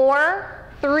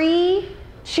 4, 3,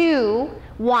 2,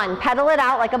 1. Pedal it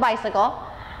out like a bicycle.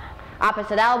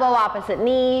 Opposite elbow, opposite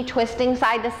knee, twisting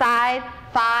side to side.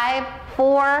 5,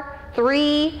 4,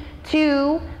 3,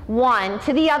 2, 1.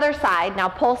 To the other side. Now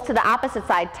pulse to the opposite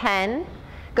side. 10.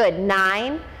 Good.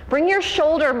 9. Bring your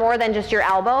shoulder more than just your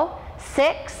elbow.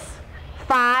 6,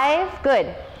 5.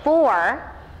 Good.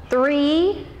 4,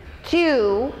 3,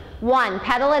 2, 1.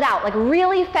 Pedal it out like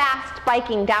really fast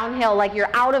biking downhill, like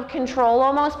you're out of control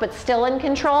almost, but still in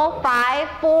control. 5,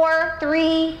 4,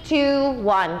 3, 2,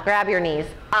 1. Grab your knees.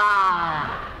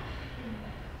 Ah.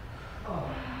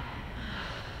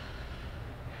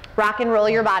 Rock and roll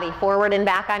your body forward and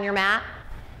back on your mat.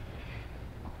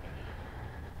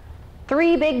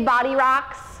 3 big body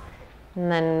rocks,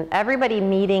 and then everybody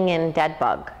meeting in dead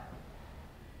bug.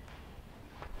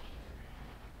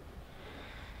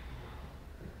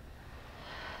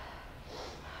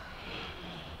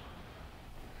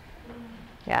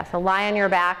 Yeah, so lie on your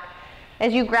back.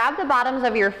 As you grab the bottoms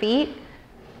of your feet,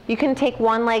 you can take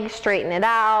one leg, straighten it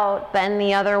out, bend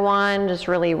the other one, just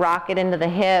really rock it into the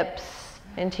hips,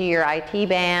 into your IT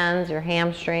bands, your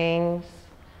hamstrings,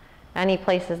 any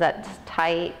places that's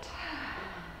tight.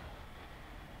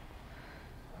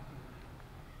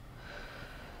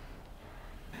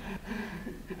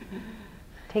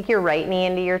 Take your right knee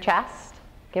into your chest.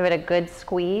 Give it a good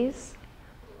squeeze.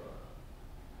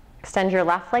 Extend your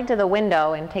left leg to the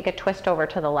window and take a twist over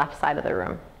to the left side of the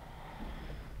room.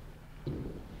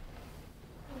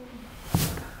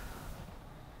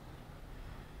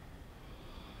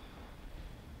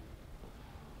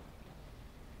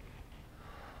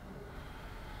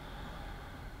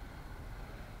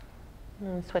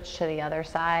 And switch to the other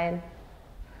side.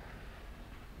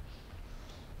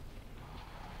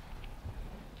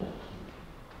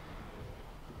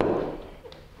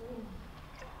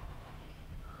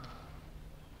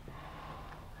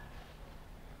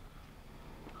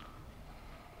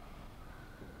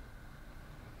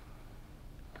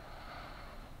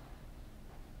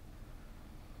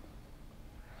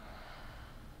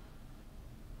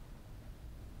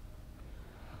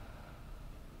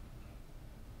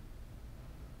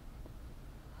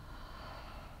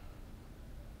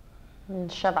 And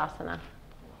Shavasana,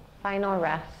 final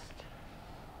rest.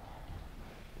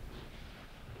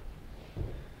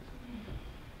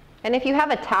 And if you have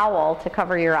a towel to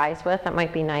cover your eyes with, that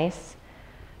might be nice.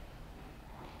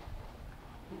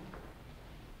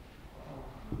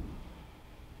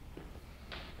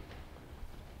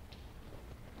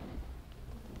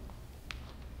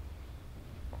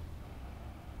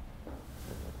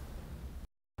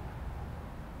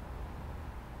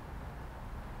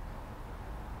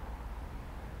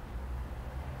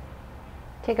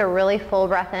 Take a really full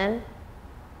breath in.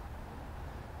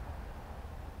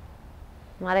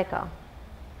 Let it go.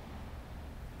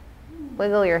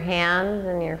 Wiggle your hands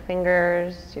and your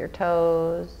fingers, your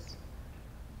toes.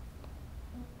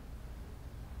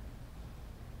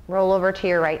 Roll over to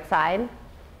your right side.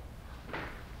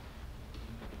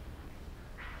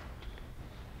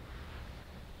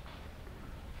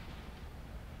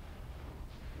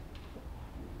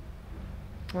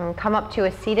 And come up to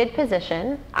a seated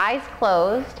position, eyes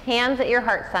closed, hands at your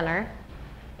heart center.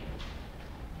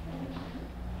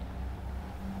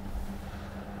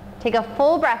 Take a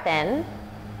full breath in.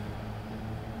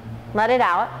 Let it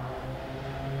out.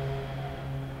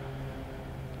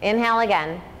 Inhale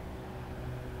again.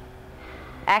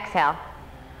 Exhale.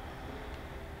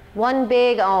 One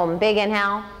big Om. Big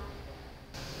inhale.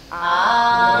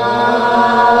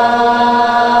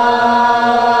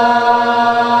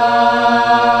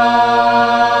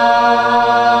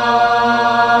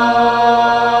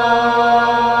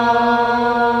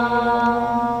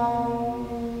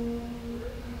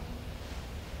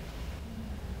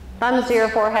 Thumbs to your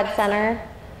forehead center.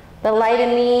 The light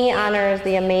in me honors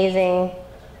the amazing,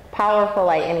 powerful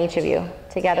light in each of you.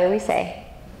 Together we say,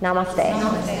 Namaste.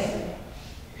 Namaste.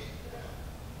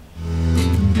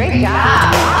 Great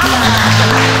job.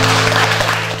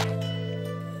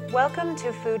 Welcome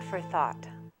to Food for Thought.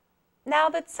 Now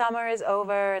that summer is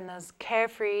over and those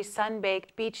carefree,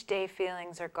 sun-baked beach day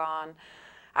feelings are gone,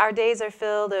 our days are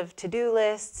filled of to-do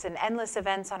lists and endless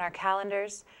events on our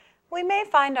calendars, we may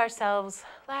find ourselves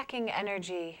lacking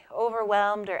energy,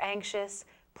 overwhelmed or anxious,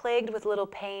 plagued with little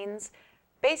pains,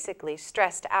 basically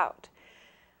stressed out.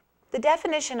 The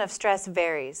definition of stress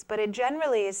varies, but it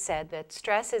generally is said that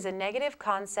stress is a negative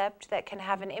concept that can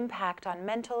have an impact on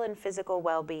mental and physical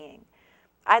well-being.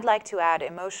 I'd like to add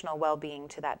emotional well-being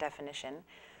to that definition.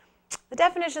 The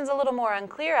definition's a little more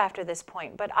unclear after this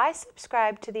point, but I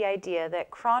subscribe to the idea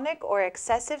that chronic or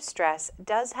excessive stress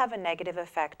does have a negative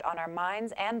effect on our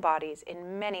minds and bodies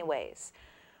in many ways.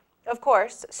 Of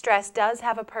course, stress does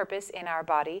have a purpose in our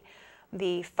body.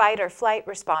 The fight or flight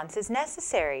response is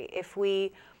necessary if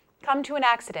we come to an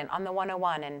accident on the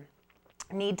 101 and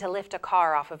need to lift a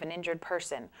car off of an injured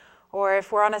person, or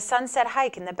if we're on a sunset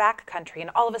hike in the backcountry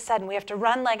and all of a sudden we have to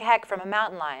run like heck from a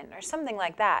mountain lion or something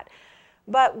like that.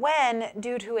 But when,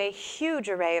 due to a huge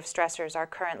array of stressors our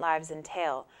current lives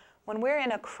entail, when we're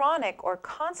in a chronic or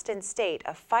constant state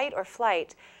of fight or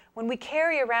flight, when we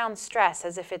carry around stress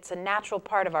as if it's a natural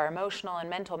part of our emotional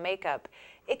and mental makeup,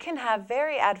 it can have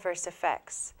very adverse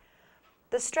effects.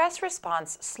 The stress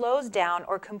response slows down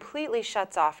or completely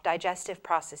shuts off digestive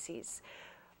processes.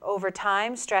 Over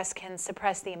time, stress can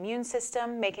suppress the immune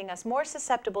system, making us more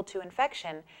susceptible to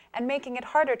infection and making it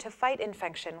harder to fight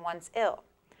infection once ill.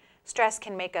 Stress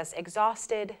can make us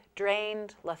exhausted,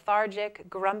 drained, lethargic,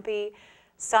 grumpy.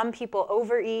 Some people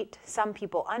overeat, some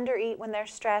people undereat when they're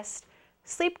stressed.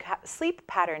 Sleep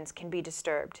patterns can be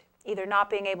disturbed, either not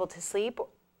being able to sleep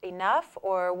enough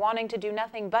or wanting to do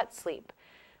nothing but sleep.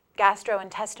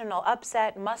 Gastrointestinal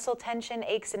upset, muscle tension,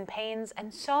 aches and pains,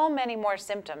 and so many more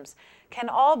symptoms can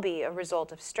all be a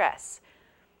result of stress.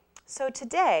 So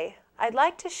today, I'd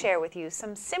like to share with you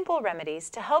some simple remedies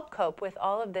to help cope with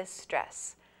all of this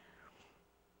stress.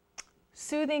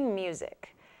 Soothing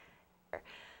music.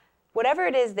 Whatever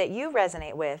it is that you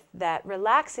resonate with that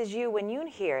relaxes you when you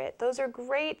hear it, those are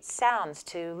great sounds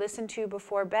to listen to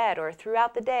before bed or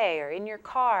throughout the day or in your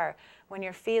car when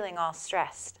you're feeling all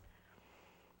stressed.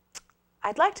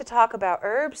 I'd like to talk about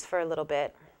herbs for a little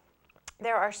bit.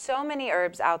 There are so many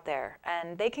herbs out there,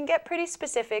 and they can get pretty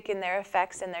specific in their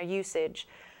effects and their usage.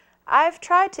 I've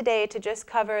tried today to just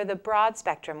cover the broad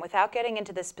spectrum without getting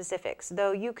into the specifics,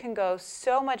 though you can go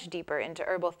so much deeper into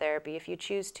herbal therapy if you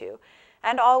choose to.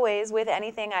 And always, with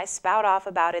anything I spout off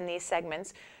about in these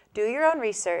segments, do your own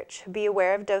research, be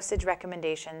aware of dosage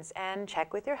recommendations, and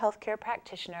check with your healthcare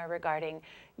practitioner regarding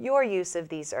your use of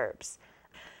these herbs.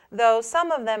 Though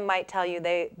some of them might tell you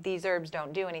these herbs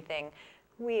don't do anything,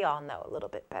 we all know a little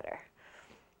bit better.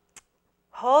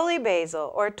 Holy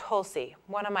basil, or tulsi,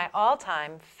 one of my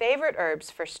all-time favorite herbs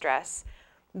for stress.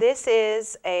 This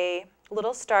is a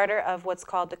little starter of what's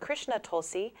called the Krishna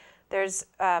tulsi. There's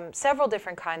several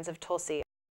different kinds of tulsi.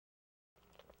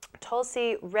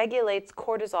 Tulsi regulates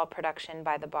cortisol production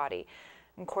by the body.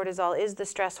 And cortisol is the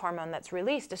stress hormone that's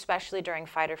released, especially during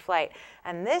fight or flight.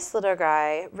 And this little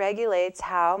guy regulates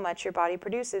how much your body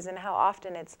produces and how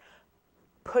often it's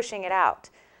pushing it out.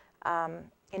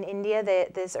 In India,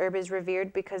 this herb is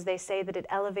revered because they say that it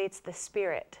elevates the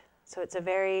spirit. So it's a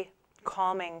very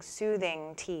calming,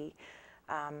 soothing tea.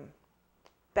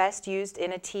 Best used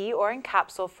in a tea or in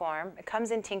capsule form. It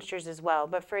comes in tinctures as well.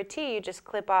 But for a tea, you just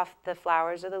clip off the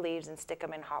flowers or the leaves and stick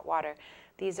them in hot water.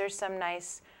 These are some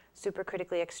nice,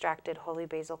 supercritically extracted holy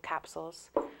basil capsules.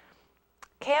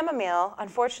 Chamomile,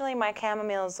 unfortunately my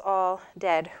chamomile's all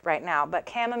dead right now, but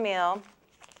chamomile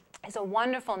is a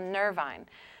wonderful nervine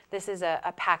This is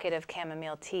a packet of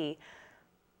chamomile tea.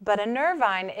 But a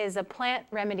nervine is a plant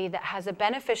remedy that has a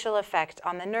beneficial effect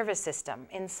on the nervous system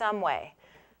in some way.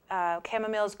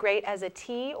 Chamomile is great as a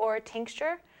tea or a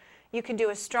tincture. You can do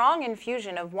a strong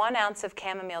infusion of 1 ounce of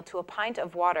chamomile to a pint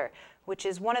of water, which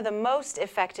is one of the most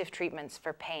effective treatments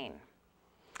for pain.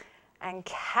 And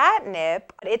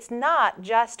catnip, it's not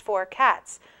just for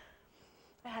cats.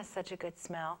 It has such a good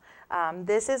smell.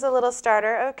 This is a little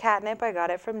starter of catnip. I got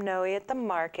it from Noe at the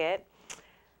market.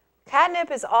 Catnip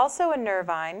is also a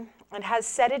nervine and has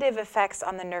sedative effects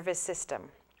on the nervous system.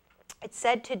 It's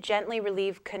said to gently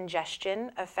relieve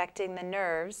congestion affecting the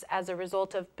nerves as a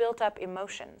result of built-up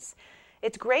emotions.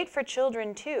 It's great for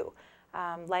children too.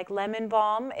 Like lemon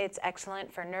balm, it's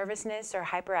excellent for nervousness or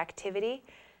hyperactivity.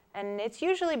 And it's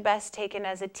usually best taken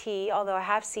as a tea, although I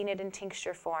have seen it in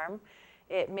tincture form.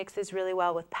 It mixes really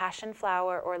well with passion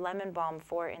flower or lemon balm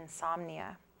for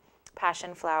insomnia.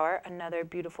 Passion flower, another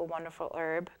beautiful, wonderful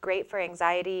herb, great for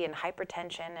anxiety and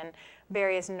hypertension and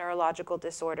various neurological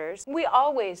disorders. We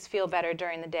always feel better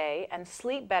during the day and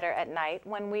sleep better at night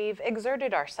when we've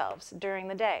exerted ourselves during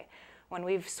the day, when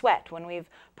we've sweat, when we've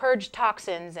purged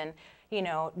toxins and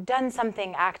done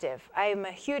something active. I'm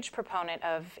a huge proponent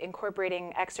of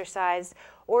incorporating exercise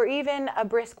or even a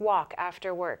brisk walk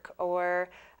after work or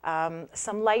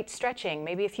some light stretching,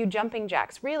 maybe a few jumping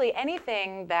jacks. Really,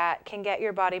 anything that can get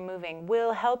your body moving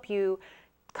will help you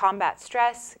combat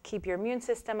stress, keep your immune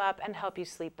system up, and help you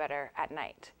sleep better at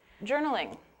night.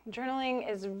 Journaling. Journaling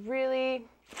is really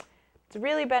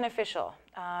beneficial.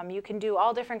 You can do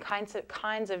all different kinds of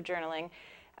journaling.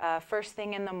 First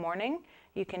thing in the morning,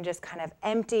 you can just kind of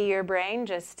empty your brain,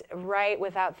 just write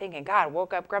without thinking, God,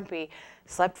 woke up grumpy,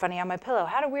 slept funny on my pillow,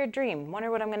 had a weird dream, wonder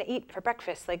what I'm going to eat for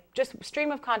breakfast. Like just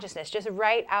stream of consciousness, just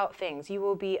write out things. You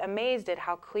will be amazed at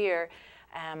how clear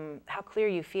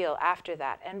you feel after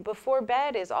that. And before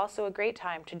bed is also a great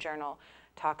time to journal.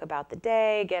 Talk about the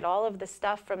day, get all of the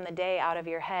stuff from the day out of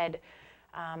your head.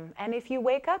 And if you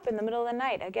wake up in the middle of the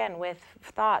night, again, with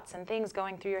thoughts and things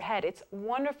going through your head, it's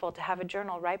wonderful to have a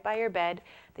journal right by your bed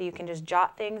that you can just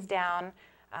jot things down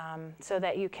so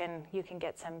that you can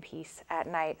get some peace at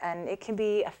night. And it can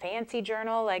be a fancy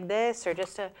journal like this or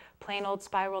just a plain old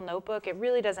spiral notebook. It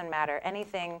really doesn't matter.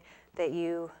 Anything that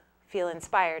you feel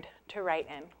inspired to write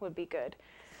in would be good.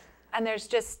 And there's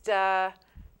just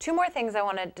 2 more things I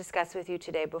want to discuss with you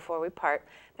today before we part.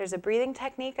 There's a breathing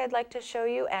technique I'd like to show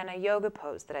you and a yoga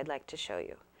pose that I'd like to show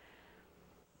you.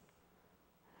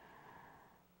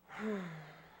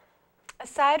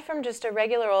 Aside from just a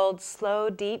regular old slow,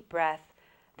 deep breath,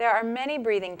 there are many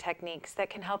breathing techniques that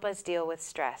can help us deal with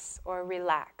stress or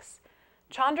relax.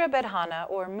 Chandra Bedhana,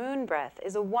 or moon breath,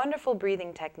 is a wonderful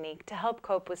breathing technique to help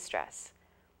cope with stress.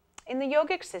 In the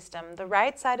yogic system, the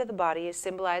right side of the body is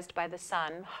symbolized by the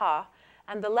sun, Ha,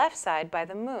 and the left side by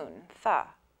the moon, Tha.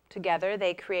 Together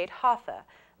they create Hatha,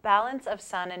 balance of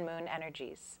sun and moon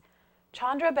energies.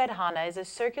 Chandra Bedhana is a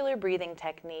circular breathing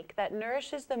technique that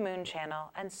nourishes the moon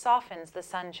channel and softens the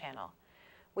sun channel.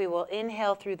 We will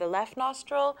inhale through the left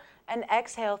nostril and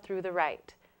exhale through the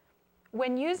right.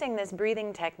 When using this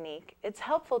breathing technique, it's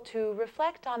helpful to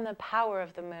reflect on the power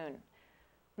of the moon.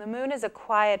 The moon is a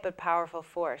quiet but powerful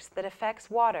force that affects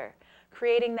water,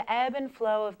 creating the ebb and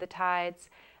flow of the tides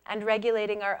and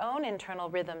regulating our own internal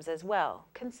rhythms as well,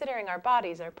 considering our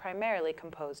bodies are primarily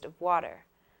composed of water.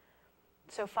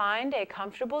 So find a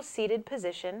comfortable seated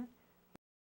position.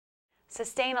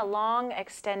 Sustain a long,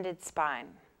 extended spine.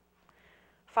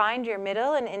 Find your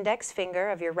middle and index finger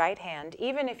of your right hand,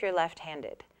 even if you're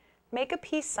left-handed. Make a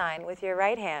peace sign with your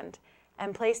right hand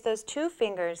and place those 2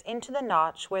 fingers into the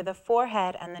notch where the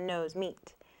forehead and the nose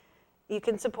meet. You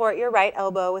can support your right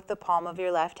elbow with the palm of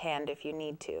your left hand if you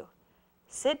need to.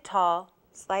 Sit tall,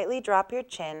 slightly drop your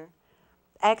chin,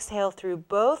 exhale through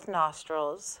both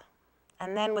nostrils,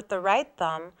 and then with the right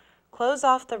thumb, close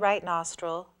off the right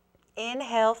nostril,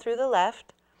 inhale through the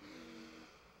left,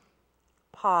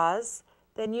 pause,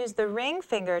 then use the ring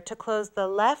finger to close the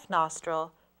left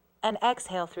nostril and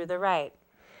exhale through the right.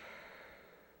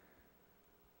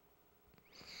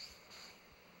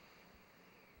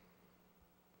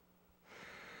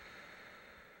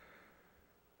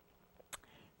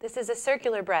 This is a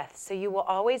circular breath, so you will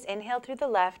always inhale through the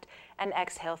left and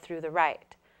exhale through the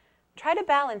right. Try to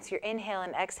balance your inhale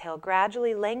and exhale,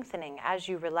 gradually lengthening as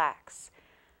you relax.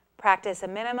 Practice a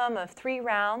minimum of 3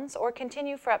 rounds or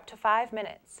continue for up to 5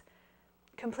 minutes.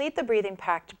 Complete the breathing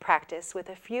practice with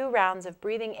a few rounds of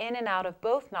breathing in and out of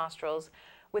both nostrils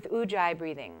with Ujjayi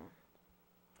breathing.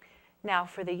 Now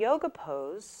for the yoga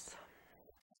pose.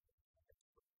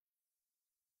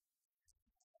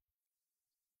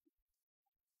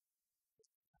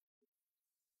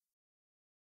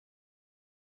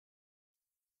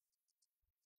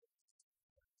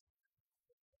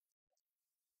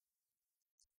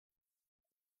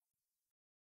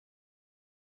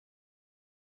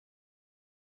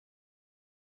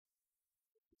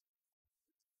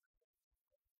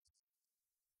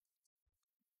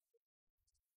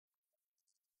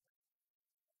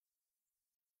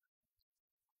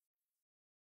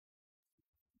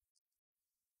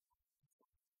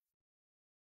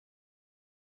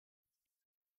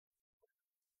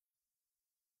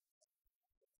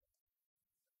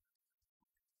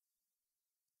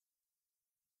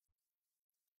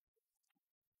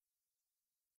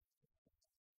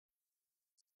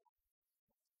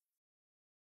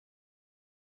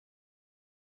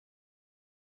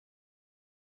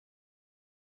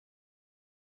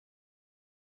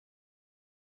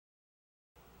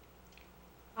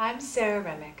 I'm Sara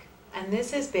Remick, and this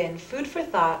has been Food for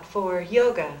Thought for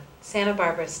Yoga, Santa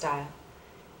Barbara style.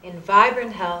 In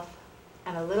vibrant health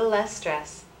and a little less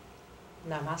stress.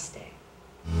 Namaste.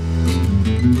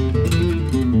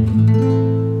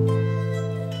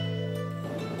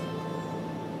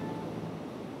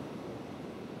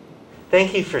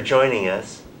 Thank you for joining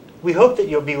us. We hope that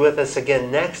you'll be with us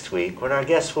again next week when our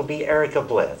guest will be Erica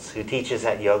Blitz, who teaches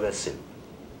at Yoga Soup.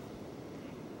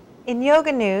 In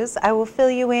Yoga News, I will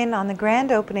fill you in on the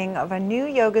grand opening of a new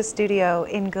yoga studio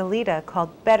in Goleta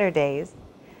called Better Days.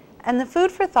 And the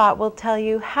Food for Thought will tell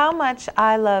you how much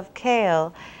I love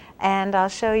kale, and I'll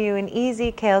show you an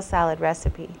easy kale salad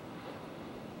recipe.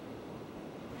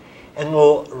 And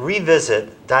we'll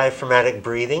revisit diaphragmatic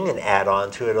breathing and add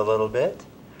on to it a little bit.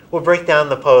 We'll break down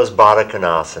the pose Baddha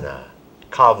Konasana,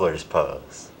 cobbler's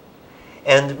pose.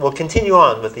 And we'll continue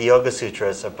on with the Yoga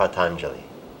Sutras of Patanjali.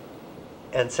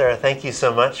 And Sara, thank you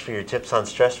so much for your tips on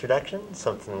stress reduction,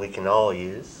 something we can all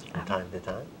use from time to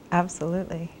time.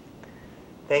 Absolutely.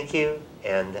 Thank you,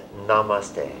 and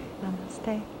namaste.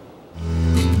 Namaste.